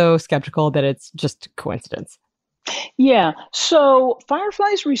I'm also skeptical that it's just coincidence. Yeah, so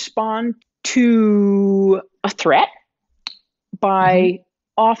fireflies respond to a threat by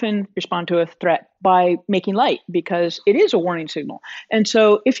often respond to a threat by making light, because it is a warning signal. And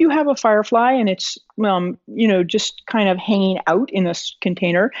so if you have a firefly and it's, just kind of hanging out in a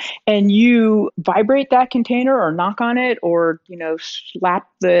container, and you vibrate that container or knock on it or, slap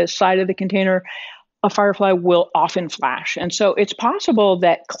the side of the container, a firefly will often flash. And so it's possible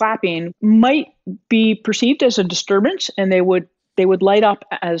that clapping might be perceived as a disturbance, and they would light up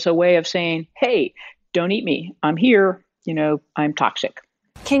as a way of saying, hey, don't eat me. I'm here. I'm toxic.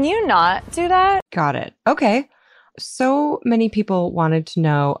 Can you not do that? Got it. Okay. So many people wanted to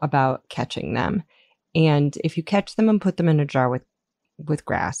know about catching them. And if you catch them and put them in a jar with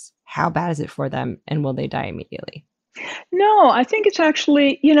grass, how bad is it for them? And will they die immediately? No, I think it's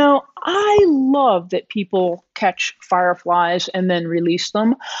actually, I love that people catch fireflies and then release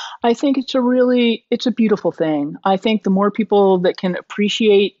them. I think it's a beautiful thing. I think the more people that can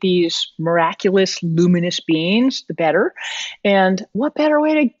appreciate these miraculous, luminous beings, the better. And what better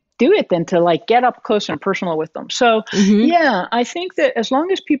way to do it than to get up close and personal with them. So yeah, I think that as long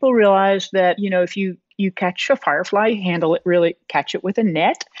as people realize that, if you catch a firefly, catch it with a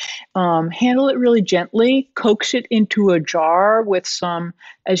net, handle it really gently, coax it into a jar with some,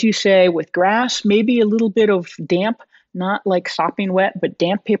 as you say, with grass, maybe a little bit of damp, not like sopping wet, but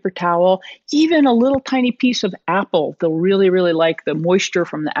damp paper towel, even a little tiny piece of apple. They'll really, really like the moisture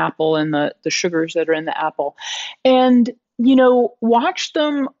from the apple and the sugars that are in the apple. And, watch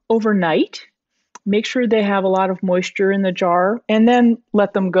them overnight, make sure they have a lot of moisture in the jar, and then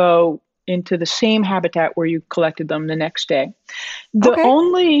let them go into the same habitat where you collected them the next day.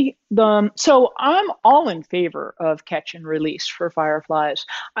 So I'm all in favor of catch and release for fireflies.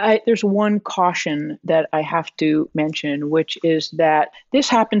 There's one caution that I have to mention, which is that this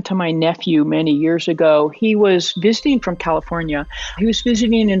happened to my nephew many years ago. He was visiting from California. He was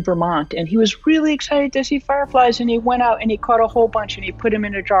visiting in Vermont, and he was really excited to see fireflies, and he went out and he caught a whole bunch, and he put them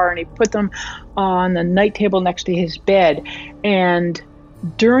in a jar, and he put them on the night table next to his bed. And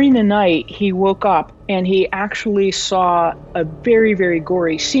during the night, he woke up and he actually saw a very, very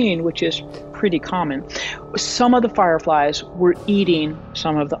gory scene, which is pretty common. Some of the fireflies were eating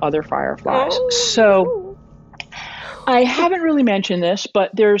some of the other fireflies. So I haven't really mentioned this,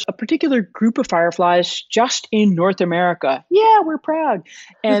 but there's a particular group of fireflies just in North America. Yeah, we're proud.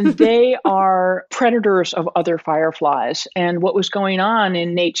 And they are predators of other fireflies. And what was going on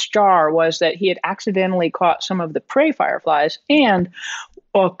in Nate's jar was that he had accidentally caught some of the prey fireflies and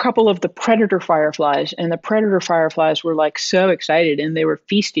a couple of the predator fireflies, and the predator fireflies were so excited, and they were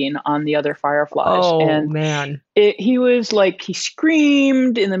feasting on the other fireflies. Oh, and man. He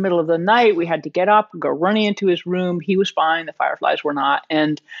screamed in the middle of the night. We had to get up, go running into his room. He was fine. The fireflies were not.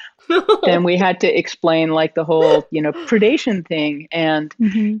 And then we had to explain the whole, predation thing. And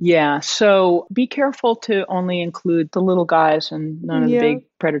yeah, so be careful to only include the little guys and none of the big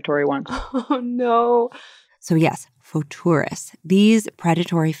predatory ones. Oh, no. So yes, Photurus, these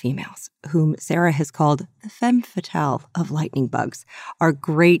predatory females, whom Sarah has called the femme fatale of lightning bugs, are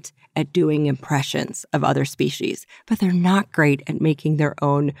great at doing impressions of other species, but they're not great at making their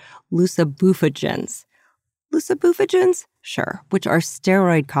own lusobuffogens. Lusobuffogens? Sure, which are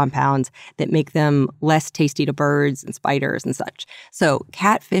steroid compounds that make them less tasty to birds and spiders and such. So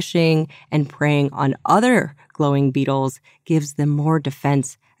catfishing and preying on other glowing beetles gives them more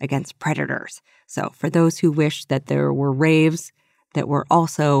defense against predators. So for those who wish that there were raves that were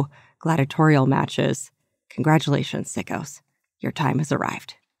also gladiatorial matches, congratulations, sickos. Your time has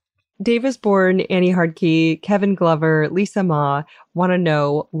arrived. Davis-born Annie Hardkey, Kevin Glover, Lisa Ma want to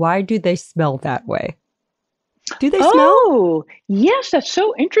know, why do they smell that way? Do they smell? Oh, yes, that's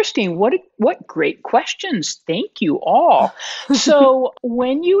so interesting. What great questions. Thank you all. So,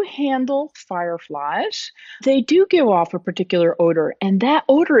 when you handle fireflies, they do give off a particular odor, and that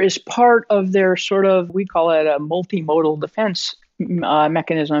odor is part of their sort of, we call it a multimodal defense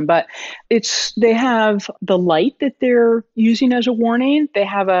mechanism, but they have the light that they're using as a warning. They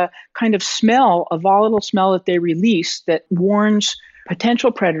have a kind of smell, a volatile smell that they release that warns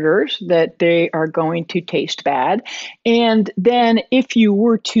potential predators that they are going to taste bad. And then if you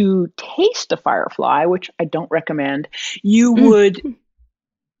were to taste a firefly, which I don't recommend, you would,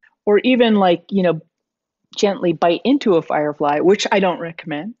 or even gently bite into a firefly, which I don't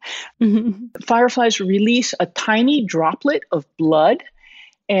recommend. Fireflies release a tiny droplet of blood,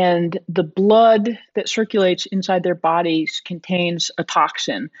 and the blood that circulates inside their bodies contains a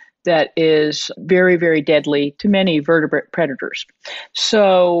toxin that is very, very deadly to many vertebrate predators.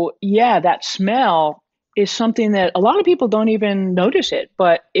 So, yeah, that smell is something that a lot of people don't even notice it,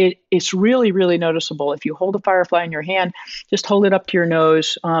 but it's really, really noticeable. If you hold a firefly in your hand, just hold it up to your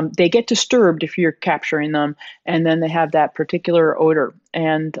nose. They get disturbed if you're capturing them, and then they have that particular odor.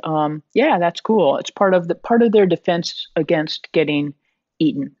 And yeah, that's cool. It's part of their defense against getting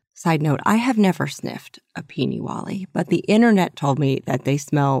eaten. Side note, I have never sniffed a peony wally, but the internet told me that they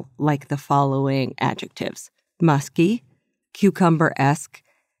smell like the following adjectives: musky, cucumber-esque,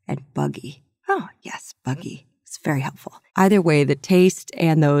 and buggy. Oh, yes, buggy. It's very helpful. Either way, the taste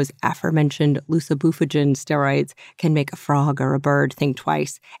and those aforementioned lucibufugen steroids can make a frog or a bird think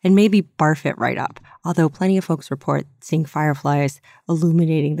twice and maybe barf it right up, although plenty of folks report seeing fireflies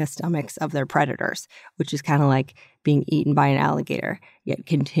illuminating the stomachs of their predators, which is kind of like being eaten by an alligator, yet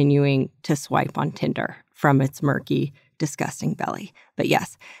continuing to swipe on Tinder from its murky, disgusting belly. But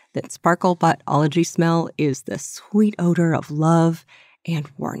yes, that sparkle buttology smell is the sweet odor of love and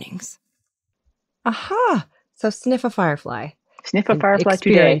warnings. Aha! So sniff a firefly. Sniff a firefly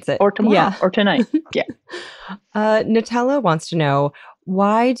today, or tomorrow, or tonight. Yeah. Nutella wants to know,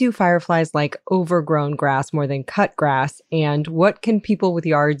 why do fireflies like overgrown grass more than cut grass? And what can people with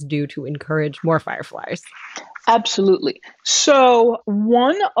yards do to encourage more fireflies? Absolutely. So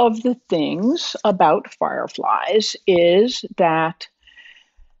one of the things about fireflies is that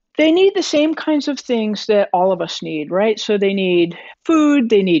they need the same kinds of things that all of us need, right? So they need food,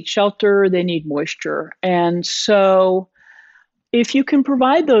 they need shelter, they need moisture. And so if you can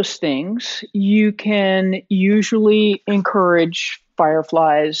provide those things, you can usually encourage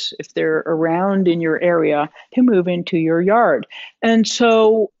fireflies, if they're around in your area, to move into your yard. And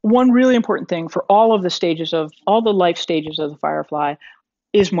so one really important thing for all the life stages of the firefly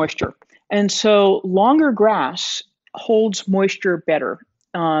is moisture. And so longer grass holds moisture better.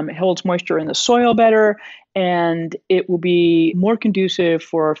 It holds moisture in the soil better, and it will be more conducive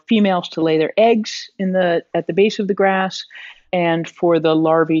for females to lay their eggs at the base of the grass, and for the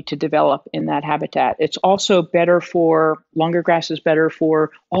larvae to develop in that habitat. It's also longer grass is better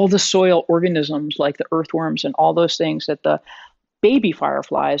for all the soil organisms like the earthworms and all those things that the baby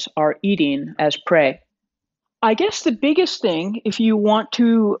fireflies are eating as prey. I guess the biggest thing, if you want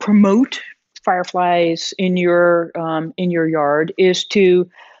to promote fireflies in your yard, is to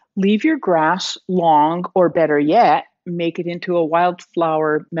leave your grass long, or better yet, make it into a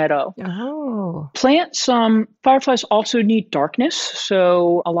wildflower meadow. Oh. Plant some. Fireflies also need darkness.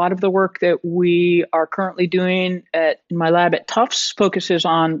 So a lot of the work that we are currently doing in my lab at Tufts focuses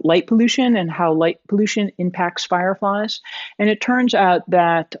on light pollution and how light pollution impacts fireflies. And it turns out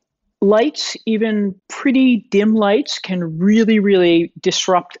that lights, even pretty dim lights, can really, really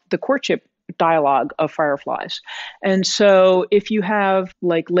disrupt the courtship dialogue of fireflies. And so if you have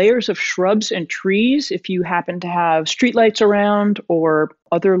layers of shrubs and trees, if you happen to have streetlights around or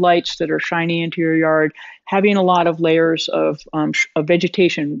other lights that are shining into your yard, having a lot of layers of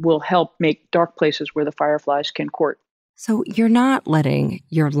vegetation will help make dark places where the fireflies can court. So you're not letting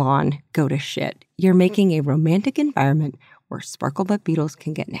your lawn go to shit. You're making a romantic environment where sparklebutt beetles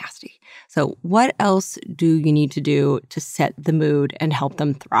can get nasty. So what else do you need to do to set the mood and help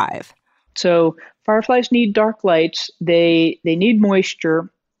them thrive? So fireflies need dark lights, they need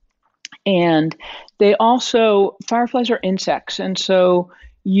moisture, and fireflies are insects. And so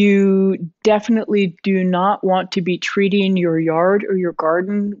you definitely do not want to be treating your yard or your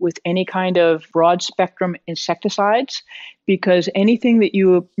garden with any kind of broad spectrum insecticides, because anything that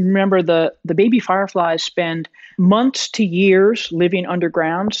remember, the baby fireflies spend months to years living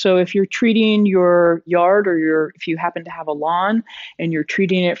underground. So if you're treating your yard, or if you happen to have a lawn and you're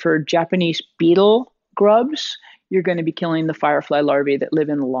treating it for Japanese beetle grubs, you're going to be killing the firefly larvae that live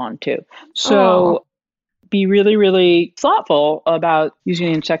in the lawn too. So be really, really thoughtful about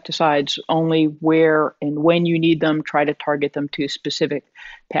using insecticides only where and when you need them. Try to target them to specific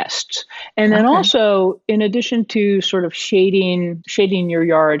pests. And then also, in addition to sort of shading your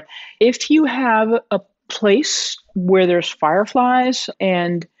yard, if you have a place where there's fireflies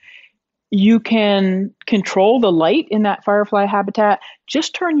and you can control the light in that firefly habitat,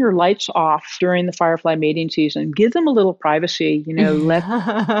 just turn your lights off during the firefly mating season. Give them a little privacy,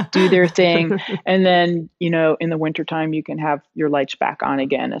 let do their thing. And then, in the wintertime, you can have your lights back on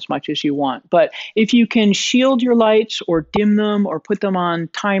again as much as you want. But if you can shield your lights or dim them or put them on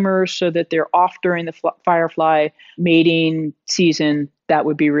timers so that they're off during the firefly mating season, that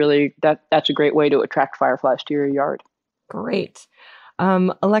would be that's a great way to attract fireflies to your yard. Great.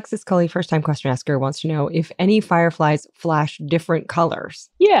 Alexis Cully, first-time question asker, wants to know if any fireflies flash different colors.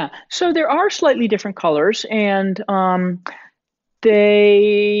 Yeah, so there are slightly different colors, and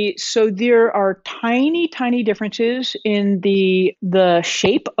there are tiny, tiny differences in the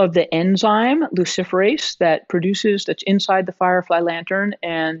shape of the enzyme luciferase that's inside the firefly lantern,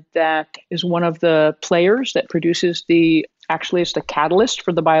 and that is one of the players that produces actually it's the catalyst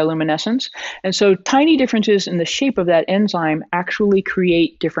for the bioluminescence. And so tiny differences in the shape of that enzyme actually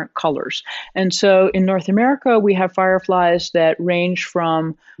create different colors. And so in North America, we have fireflies that range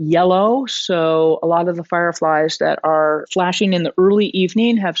from yellow. So a lot of the fireflies that are flashing in the early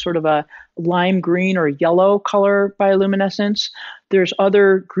evening have sort of a lime green or yellow color bioluminescence. There's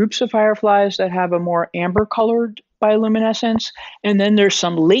other groups of fireflies that have a more amber colored bioluminescence. And then there's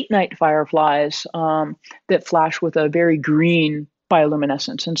some late night fireflies that flash with a very green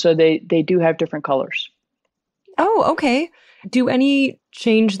bioluminescence. And so they do have different colors. Oh, okay. Do any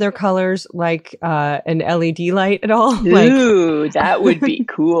change their colors like an LED light at all? Ooh, that would be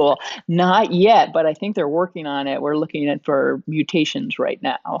cool. Not yet, but I think they're working on it. We're looking for mutations right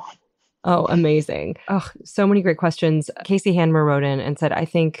now. Oh, amazing. Oh, so many great questions. Casey Hanmer wrote in and said, I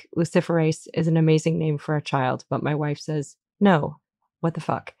think luciferase is an amazing name for a child, but my wife says, no, what the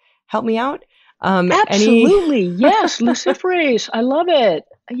fuck? Help me out? Absolutely. Yes, luciferase. I love it.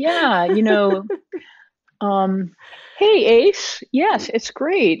 Yeah, hey, Ace. Yes, it's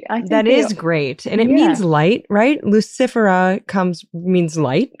great. I think that is great. And it means light, right? Lucifera means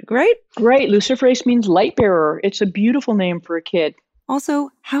light, right? Right. Luciferase means light bearer. It's a beautiful name for a kid. Also,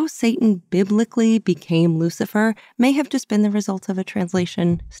 how Satan biblically became Lucifer may have just been the result of a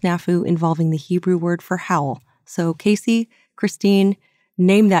translation snafu involving the Hebrew word for howl. So, Casey, Christine,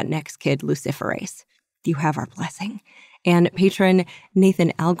 name that next kid Luciferase. You have our blessing. And patron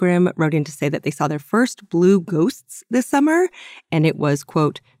Nathan Algrim wrote in to say that they saw their first blue ghosts this summer, and it was,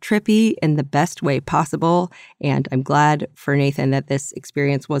 quote, trippy in the best way possible. And I'm glad for Nathan that this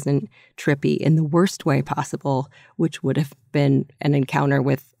experience wasn't trippy in the worst way possible, which would have been an encounter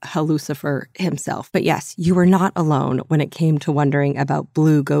with Lucifer himself. But yes, you were not alone when it came to wondering about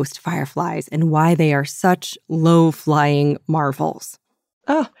blue ghost fireflies and why they are such low-flying marvels.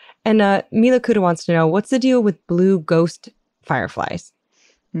 Oh, and Mila Kuda wants to know, what's the deal with blue ghost fireflies?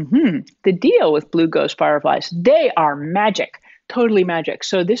 The deal with blue ghost fireflies, they are magic, totally magic.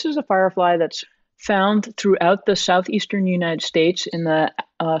 So this is a firefly that's found throughout the southeastern United States in the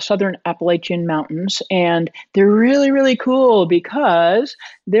southern Appalachian Mountains. And they're really, really cool because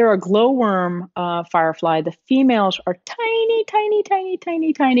they're a glowworm firefly. The females are tiny, tiny, tiny,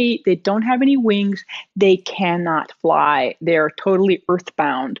 tiny, tiny. They don't have any wings. They cannot fly. They're totally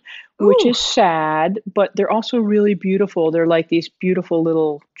earthbound, which is sad, but they're also really beautiful. They're like these beautiful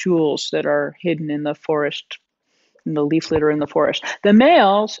little jewels that are hidden in the forest, in the leaf litter in the forest. The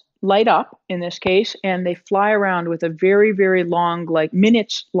males light up in this case, and they fly around with a very, very long, like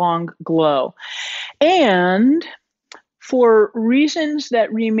minutes long glow. And for reasons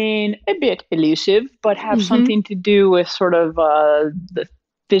that remain a bit elusive, but have something to do with sort of the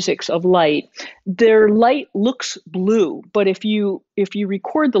physics of light, their light looks blue. But if you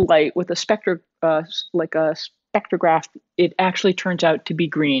record the light with a spectrograph, it actually turns out to be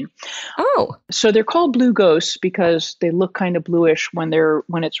green. Oh. So they're called blue ghosts because they look kind of bluish when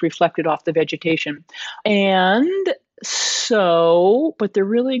it's reflected off the vegetation. And so, but they're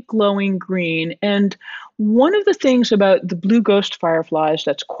really glowing green. And one of the things about the blue ghost fireflies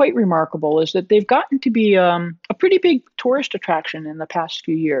that's quite remarkable is that they've gotten to be a pretty big tourist attraction in the past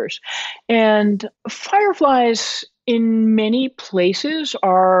few years. And fireflies in many places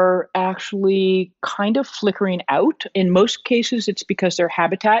are actually kind of flickering out. In most cases, it's because their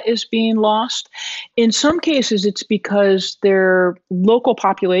habitat is being lost. In some cases, it's because their local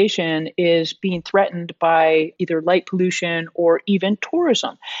population is being threatened by either light pollution or even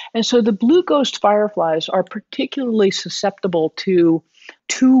tourism. And so the blue ghost fireflies are particularly susceptible to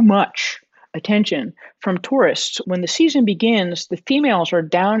too much attention from tourists. When the season begins, the females are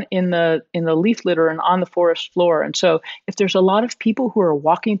down in the leaf litter and on the forest floor. And so if there's a lot of people who are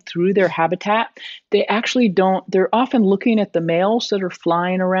walking through their habitat, they actually don't, they're often looking at the males that are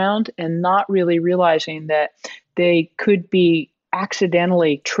flying around and not really realizing that they could be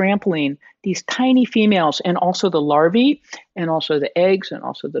accidentally trampling these tiny females and also the larvae and also the eggs and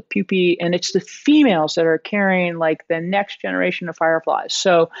also the pupae. And it's the females that are carrying like the next generation of fireflies.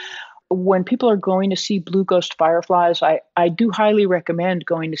 So when people are going to see blue ghost fireflies, I do highly recommend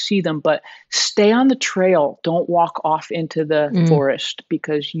going to see them, but stay on the trail. Don't walk off into the forest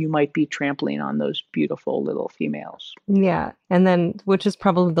because you might be trampling on those beautiful little females. Yeah. And then, which is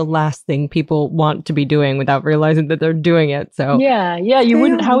probably the last thing people want to be doing without realizing that they're doing it. So yeah, you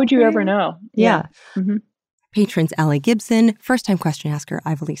wouldn't. How would you ever know? Yeah. Mm-hmm. Patrons Allie Gibson, first-time question asker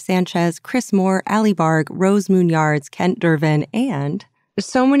Ivory Sanchez, Chris Moore, Allie Barg, Rose Moon Yards, Kent Durbin, and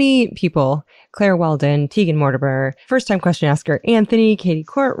so many people, Claire Weldon, Tegan Mortimer, first-time question asker Anthony, Katie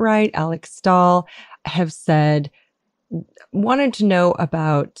Courtwright, Alex Stahl, have said, wanted to know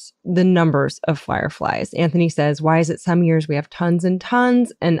about the numbers of fireflies. Anthony says, why is it some years we have tons and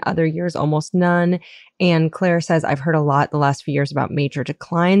tons and other years almost none? And Claire says, I've heard a lot the last few years about major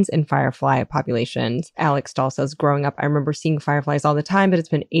declines in firefly populations. Alex Stahl says, growing up, I remember seeing fireflies all the time, but it's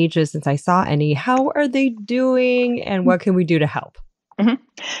been ages since I saw any. How are they doing and what can we do to help?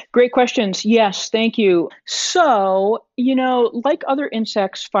 Mm-hmm. Great questions. Yes, thank you. So, like other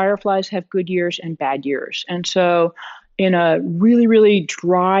insects, fireflies have good years and bad years. And so in a really, really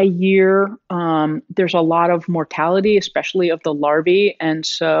dry year, there's a lot of mortality, especially of the larvae. And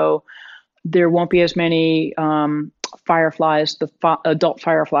so there won't be as many fireflies, adult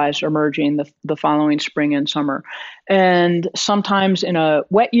fireflies emerging the following spring and summer. And sometimes in a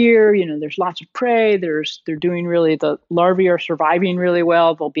wet year, there's lots of prey. They're doing the larvae are surviving really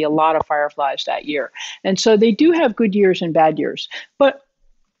well. There'll be a lot of fireflies that year. And so they do have good years and bad years. But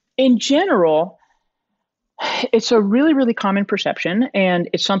in general, it's a really, really common perception, and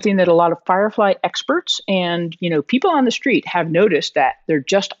it's something that a lot of firefly experts and, people on the street have noticed that there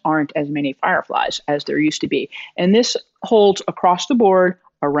just aren't as many fireflies as there used to be. And this holds across the board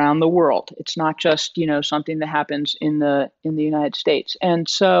around the world. It's not just, something that happens in the United States. And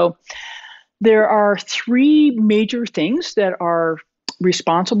so there are three major things that are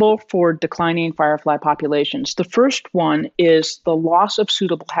responsible for declining firefly populations. The first one is the loss of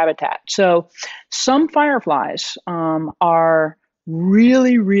suitable habitat. So some fireflies are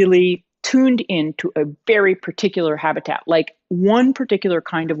really, really tuned into a very particular habitat, like one particular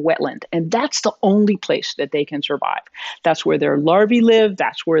kind of wetland. And that's the only place that they can survive. That's where their larvae live.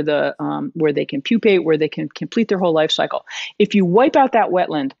 That's where where they can pupate, where they can complete their whole life cycle. If you wipe out that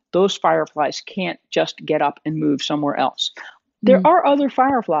wetland, those fireflies can't just get up and move somewhere else. There are other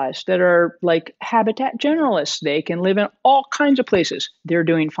fireflies that are like habitat generalists. They can live in all kinds of places. They're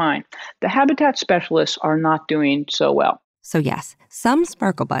doing fine. The habitat specialists are not doing so well. So yes, some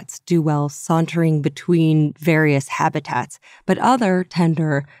sparklebutts do well sauntering between various habitats, but other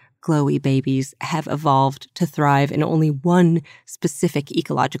tender, glowy babies have evolved to thrive in only one specific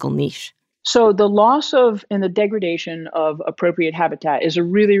ecological niche. So the loss of and the degradation of appropriate habitat is a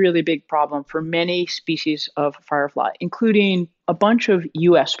really, really big problem for many species of firefly, including a bunch of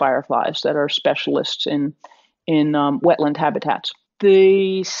U.S. fireflies that are specialists in wetland habitats.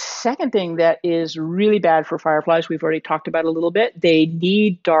 The second thing that is really bad for fireflies, we've already talked about a little bit, they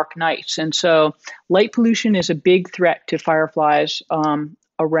need dark nights. And so light pollution is a big threat to fireflies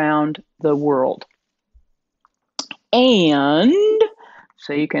around the world. And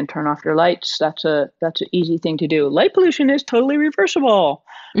so you can turn off your lights. That's an easy thing to do. Light pollution is totally reversible,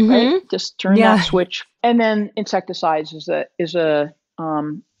 right? Just turn that switch. And then insecticides is a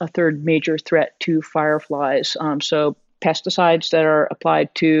third major threat to fireflies. So pesticides that are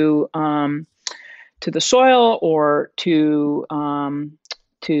applied to the soil or to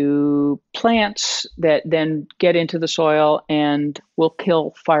plants that then get into the soil and will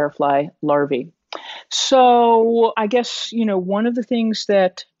kill firefly larvae. So I guess, one of the things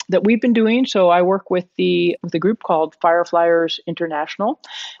that we've been doing, so I work with a group called Fireflyers International.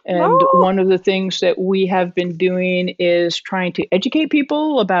 And one of the things that we have been doing is trying to educate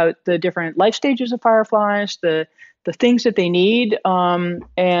people about the different life stages of fireflies, the the things that they need,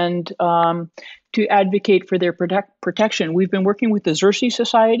 and to advocate for their protection. We've been working with the Xerces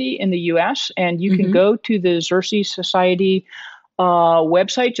Society in the U.S., and you can go to the Xerces Society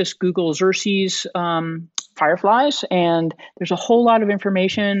website. Just Google Xerces fireflies, and there's a whole lot of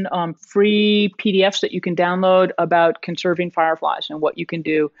information, free PDFs that you can download about conserving fireflies and what you can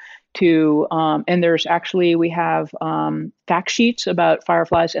do to, and there's actually, we have fact sheets about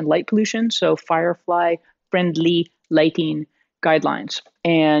fireflies and light pollution, so firefly-friendly lighting guidelines.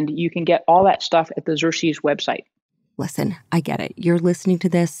 And you can get all that stuff at the Xerces website. Listen, I get it. You're listening to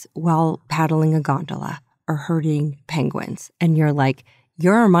this while paddling a gondola or herding penguins, and you're like,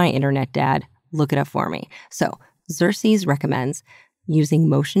 you're my internet dad. Look it up for me. So Xerces recommends using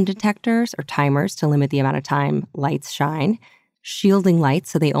motion detectors or timers to limit the amount of time lights shine, shielding lights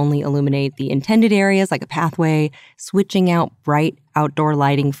so they only illuminate the intended areas like a pathway, switching out bright outdoor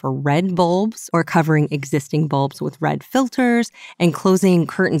lighting for red bulbs or covering existing bulbs with red filters, and closing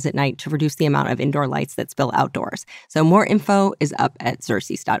curtains at night to reduce the amount of indoor lights that spill outdoors. So more info is up at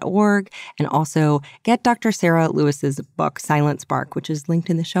xerces.org. And also get Dr. Sarah Lewis's book, Silent Spark, which is linked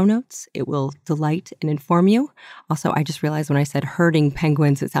in the show notes. It will delight and inform you. Also, I just realized when I said herding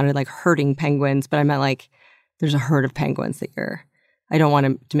penguins, it sounded like hurting penguins, but I meant like there's a herd of penguins that I don't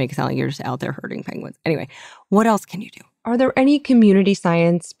want to make it sound like you're just out there herding penguins. Anyway, what else can you do? Are there any community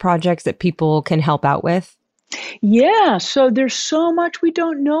science projects that people can help out with? Yeah, so there's so much we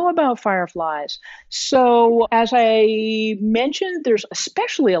don't know about fireflies. So as I mentioned, there's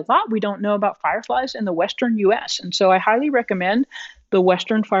especially a lot we don't know about fireflies in the Western U.S. And so I highly recommend the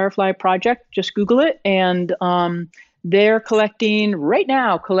Western Firefly Project. Just Google it, and they're collecting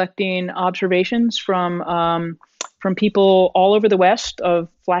observations from people all over the West of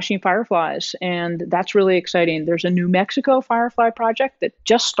flashing fireflies, and that's really exciting. There's a New Mexico Firefly Project that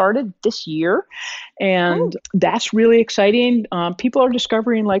just started this year, and that's really exciting. People are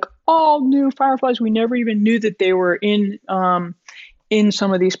discovering like all new fireflies. We never even knew that they were in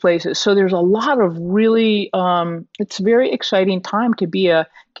some of these places. So there's a lot of really, it's a very exciting time to be a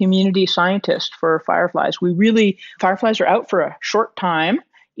community scientist for fireflies. Fireflies are out for a short time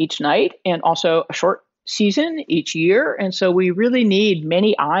each night and also a short season each year. And so we really need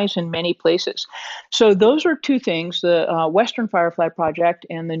many eyes in many places. So those are two things, the Western Firefly Project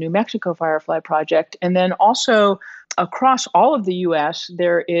and the New Mexico Firefly Project. And then also across all of the U.S.,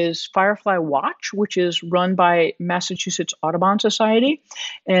 there is Firefly Watch, which is run by Massachusetts Audubon Society.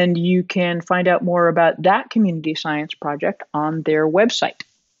 And you can find out more about that community science project on their website.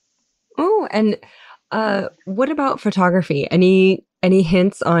 Oh, and what about photography? Any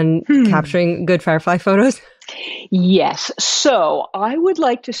hints on capturing good firefly photos? Yes. So I would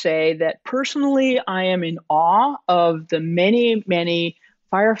like to say that personally, I am in awe of the many, many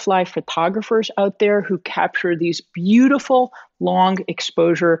firefly photographers out there who capture these beautiful long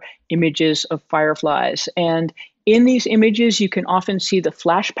exposure images of fireflies. And in these images, you can often see the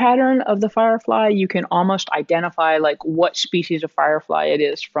flash pattern of the firefly. You can almost identify like what species of firefly it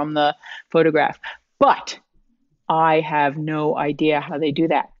is from the photograph. But I have no idea how they do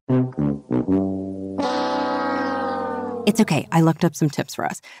that. It's okay. I looked up some tips for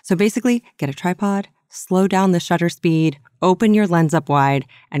us. So basically, get a tripod, slow down the shutter speed, open your lens up wide,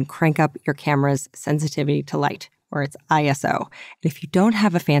 and crank up your camera's sensitivity to light, or its ISO. And if you don't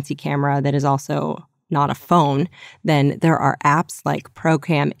have a fancy camera that is also not a phone, then there are apps like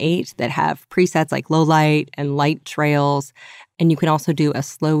ProCam 8 that have presets like low light and light trails. And you can also do a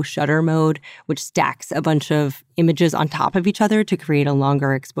slow shutter mode, which stacks a bunch of images on top of each other to create a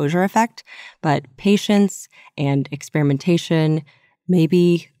longer exposure effect. But patience and experimentation,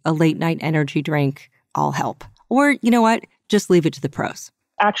 maybe a late night energy drink, all help. Or, you know what? Just leave it to the pros.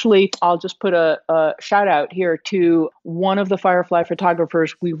 Actually, I'll just put a shout out here to one of the firefly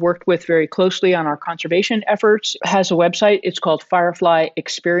photographers we've worked with very closely on our conservation efforts, has a website. It's called Firefly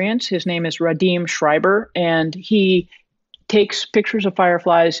Experience. His name is Radim Schreiber, and he takes pictures of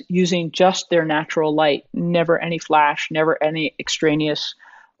fireflies using just their natural light, never any flash, never any extraneous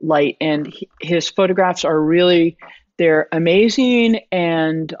light. And his photographs are really, they're amazing,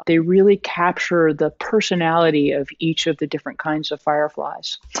 and they really capture the personality of each of the different kinds of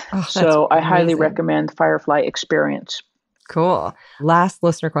fireflies. Oh, so I highly recommend Firefly Experience. Cool. Last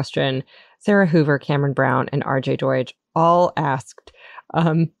listener question. Sarah Hoover, Cameron Brown, and RJ Deutsch all asked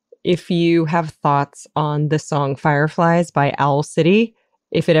if you have thoughts on the song Fireflies by Owl City,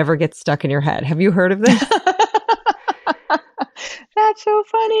 if it ever gets stuck in your head. Have you heard of this? That's so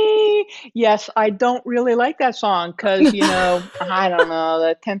funny. Yes, I don't really like that song because, you know, I don't know,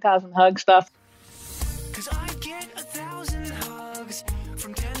 the 10,000 hug stuff.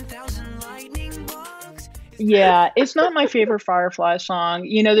 Yeah, it's not my favorite Firefly song.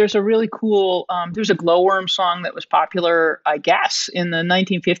 There's a really cool, there's a Glowworm song that was popular, I guess, in the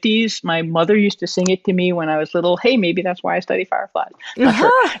 1950s. My mother used to sing it to me when I was little. Hey, maybe that's why I study fireflies. Not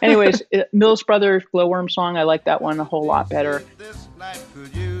sure. Anyways, Mills Brothers Glowworm song, I like that one a whole lot better. This night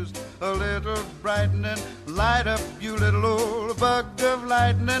could use a little brightening. Light up, you little old bug of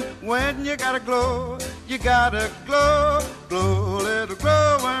lightning. When you gotta glow, you gotta glow. Glow, little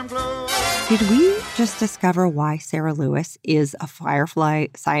glowworm, glow. Did we just discover why Sarah Lewis is a firefly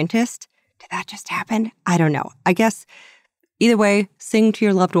scientist? Did that just happen? I don't know. I guess either way, sing to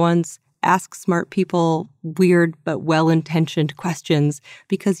your loved ones, ask smart people weird but well-intentioned questions,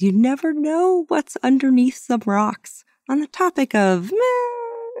 because you never know what's underneath some rocks. On the topic of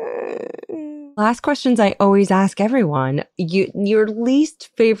last questions I always ask everyone, your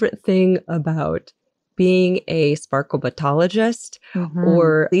least favorite thing about being a sparklebatologist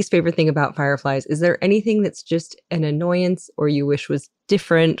or least favorite thing about fireflies. Is there anything that's just an annoyance or you wish was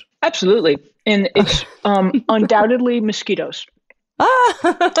different? Absolutely. And it's undoubtedly mosquitoes.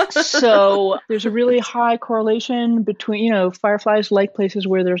 So there's a really high correlation between, fireflies like places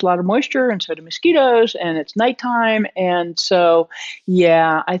where there's a lot of moisture, and so do mosquitoes, and it's nighttime. And so,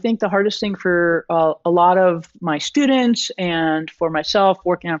 yeah, I think the hardest thing for a lot of my students and for myself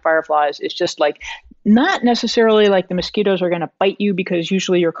working on fireflies is just like, not necessarily like the mosquitoes are going to bite you, because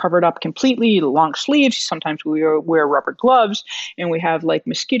usually you're covered up completely, long sleeves. Sometimes we wear rubber gloves, and we have like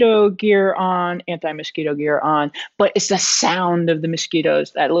mosquito gear on, anti-mosquito gear on. But it's the sound of the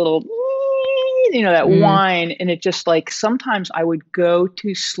mosquitoes, that little, that whine. And it just like, sometimes I would go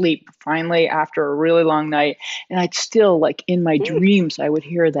to sleep finally after a really long night, and I'd still like in my dreams, I would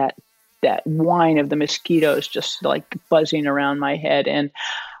hear that whine of the mosquitoes just like buzzing around my head. And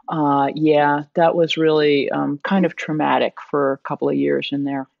yeah, that was really kind of traumatic for a couple of years in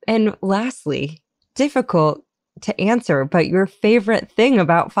there. And lastly, difficult to answer, but your favorite thing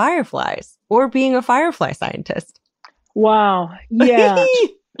about fireflies or being a firefly scientist? Wow. Yeah.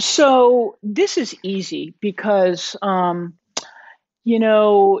 So this is easy because,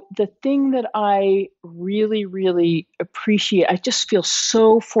 the thing that I really, really appreciate, I just feel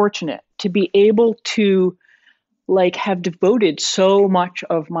so fortunate to be able to have devoted so much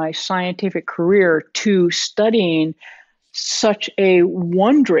of my scientific career to studying such a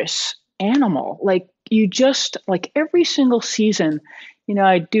wondrous animal. You just, every single season,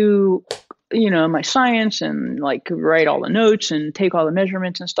 I do, my science and write all the notes and take all the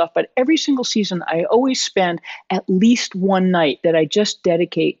measurements and stuff. But every single season, I always spend at least one night that I just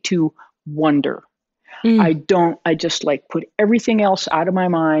dedicate to wonder. I just put everything else out of my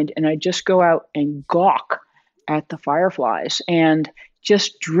mind, and I just go out and gawk at the fireflies and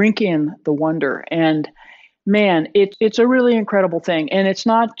just drink in the wonder. And man, it's a really incredible thing. And it's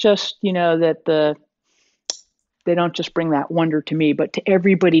not just, that they don't just bring that wonder to me, but to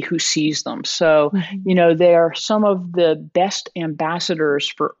everybody who sees them. So, they are some of the best ambassadors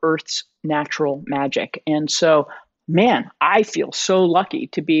for Earth's natural magic. And so, man, I feel so lucky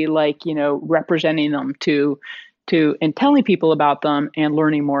to be representing them to and telling people about them and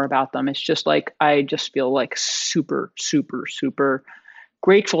learning more about them. It's just I just feel super, super, super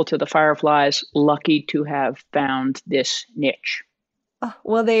grateful to the fireflies, lucky to have found this niche.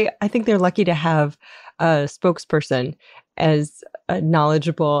 Well, I think they're lucky to have a spokesperson as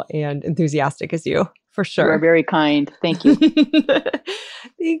knowledgeable and enthusiastic as you, for sure. You're very kind. Thank you.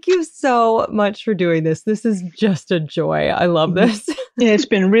 Thank you so much for doing this. This is just a joy. I love this. It's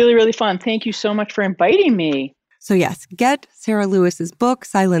been really, really fun. Thank you so much for inviting me. So yes, get Sarah Lewis's book,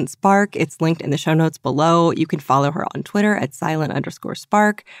 Silent Spark. It's linked in the show notes below. You can follow her on Twitter at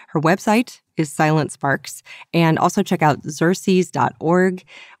silent_spark. Her website is Silent Sparks. And also check out xerces.org.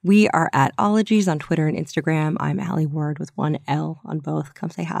 We are at Ologies on Twitter and Instagram. I'm Allie Ward with one L on both.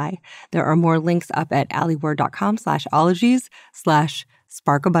 Come say hi. There are more links up at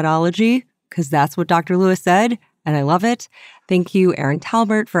allieward.com/ologies/sparkabutology, because that's what Dr. Lewis said. And I love it. Thank you, Aaron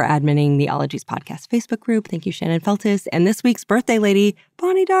Talbert, for adminning the Ologies Podcast Facebook group. Thank you, Shannon Feltis. And this week's birthday lady,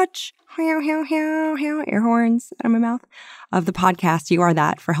 Bonnie Dutch, air horns out of my mouth, of the podcast You Are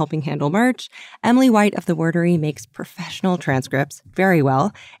That, for helping handle merch. Emily White of The Wordery makes professional transcripts very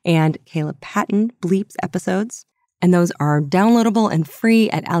well. And Caleb Patton bleeps episodes. And those are downloadable and free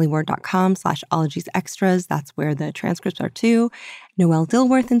at allieward.com/ologiesextras. That's where the transcripts are too. Noelle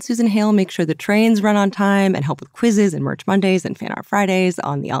Dilworth and Susan Hale make sure the trains run on time and help with quizzes and Merch Mondays and Fan Art Fridays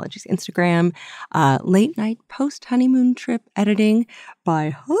on the Ologies Instagram. Late night post-honeymoon trip editing by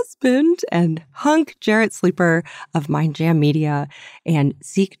husband and hunk Jarrett Sleeper of Mind Jam Media. And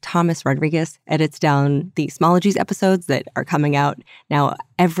Zeke Thomas Rodriguez edits down the Smologies episodes that are coming out now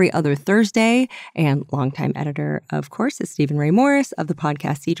every other Thursday. And longtime editor, of course, is Stephen Ray Morris of the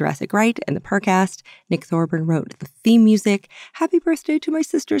podcast See Jurassic Right and the Percast. Nick Thorburn wrote the theme music. Happy birthday to my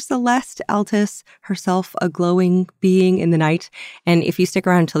sister Celeste Altus, herself a glowing being in the night. And if you stick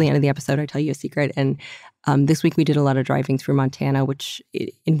around until the end of the episode, I tell you a secret. And this week we did a lot of driving through Montana,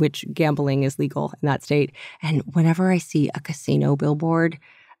 in which gambling is legal in that state. And whenever I see a casino billboard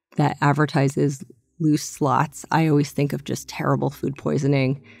that advertises loose slots, I always think of just terrible food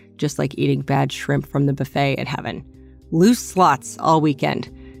poisoning, just like eating bad shrimp from the buffet in heaven. Loose slots all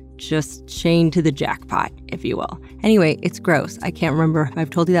weekend. Just chained to the jackpot, if you will. Anyway, it's gross. I can't remember if I've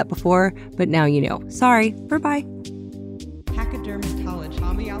told you that before, but now you know. Sorry. Bye-bye. Pachydermatology,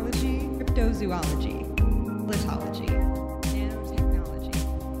 homeology, cryptozoology, litology,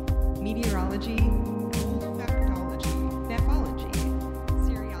 nanotechnology, meteorology, olfactology, nephology,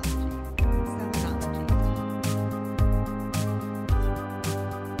 serology, selenology.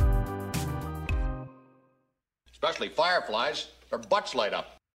 Especially fireflies, their butts light up.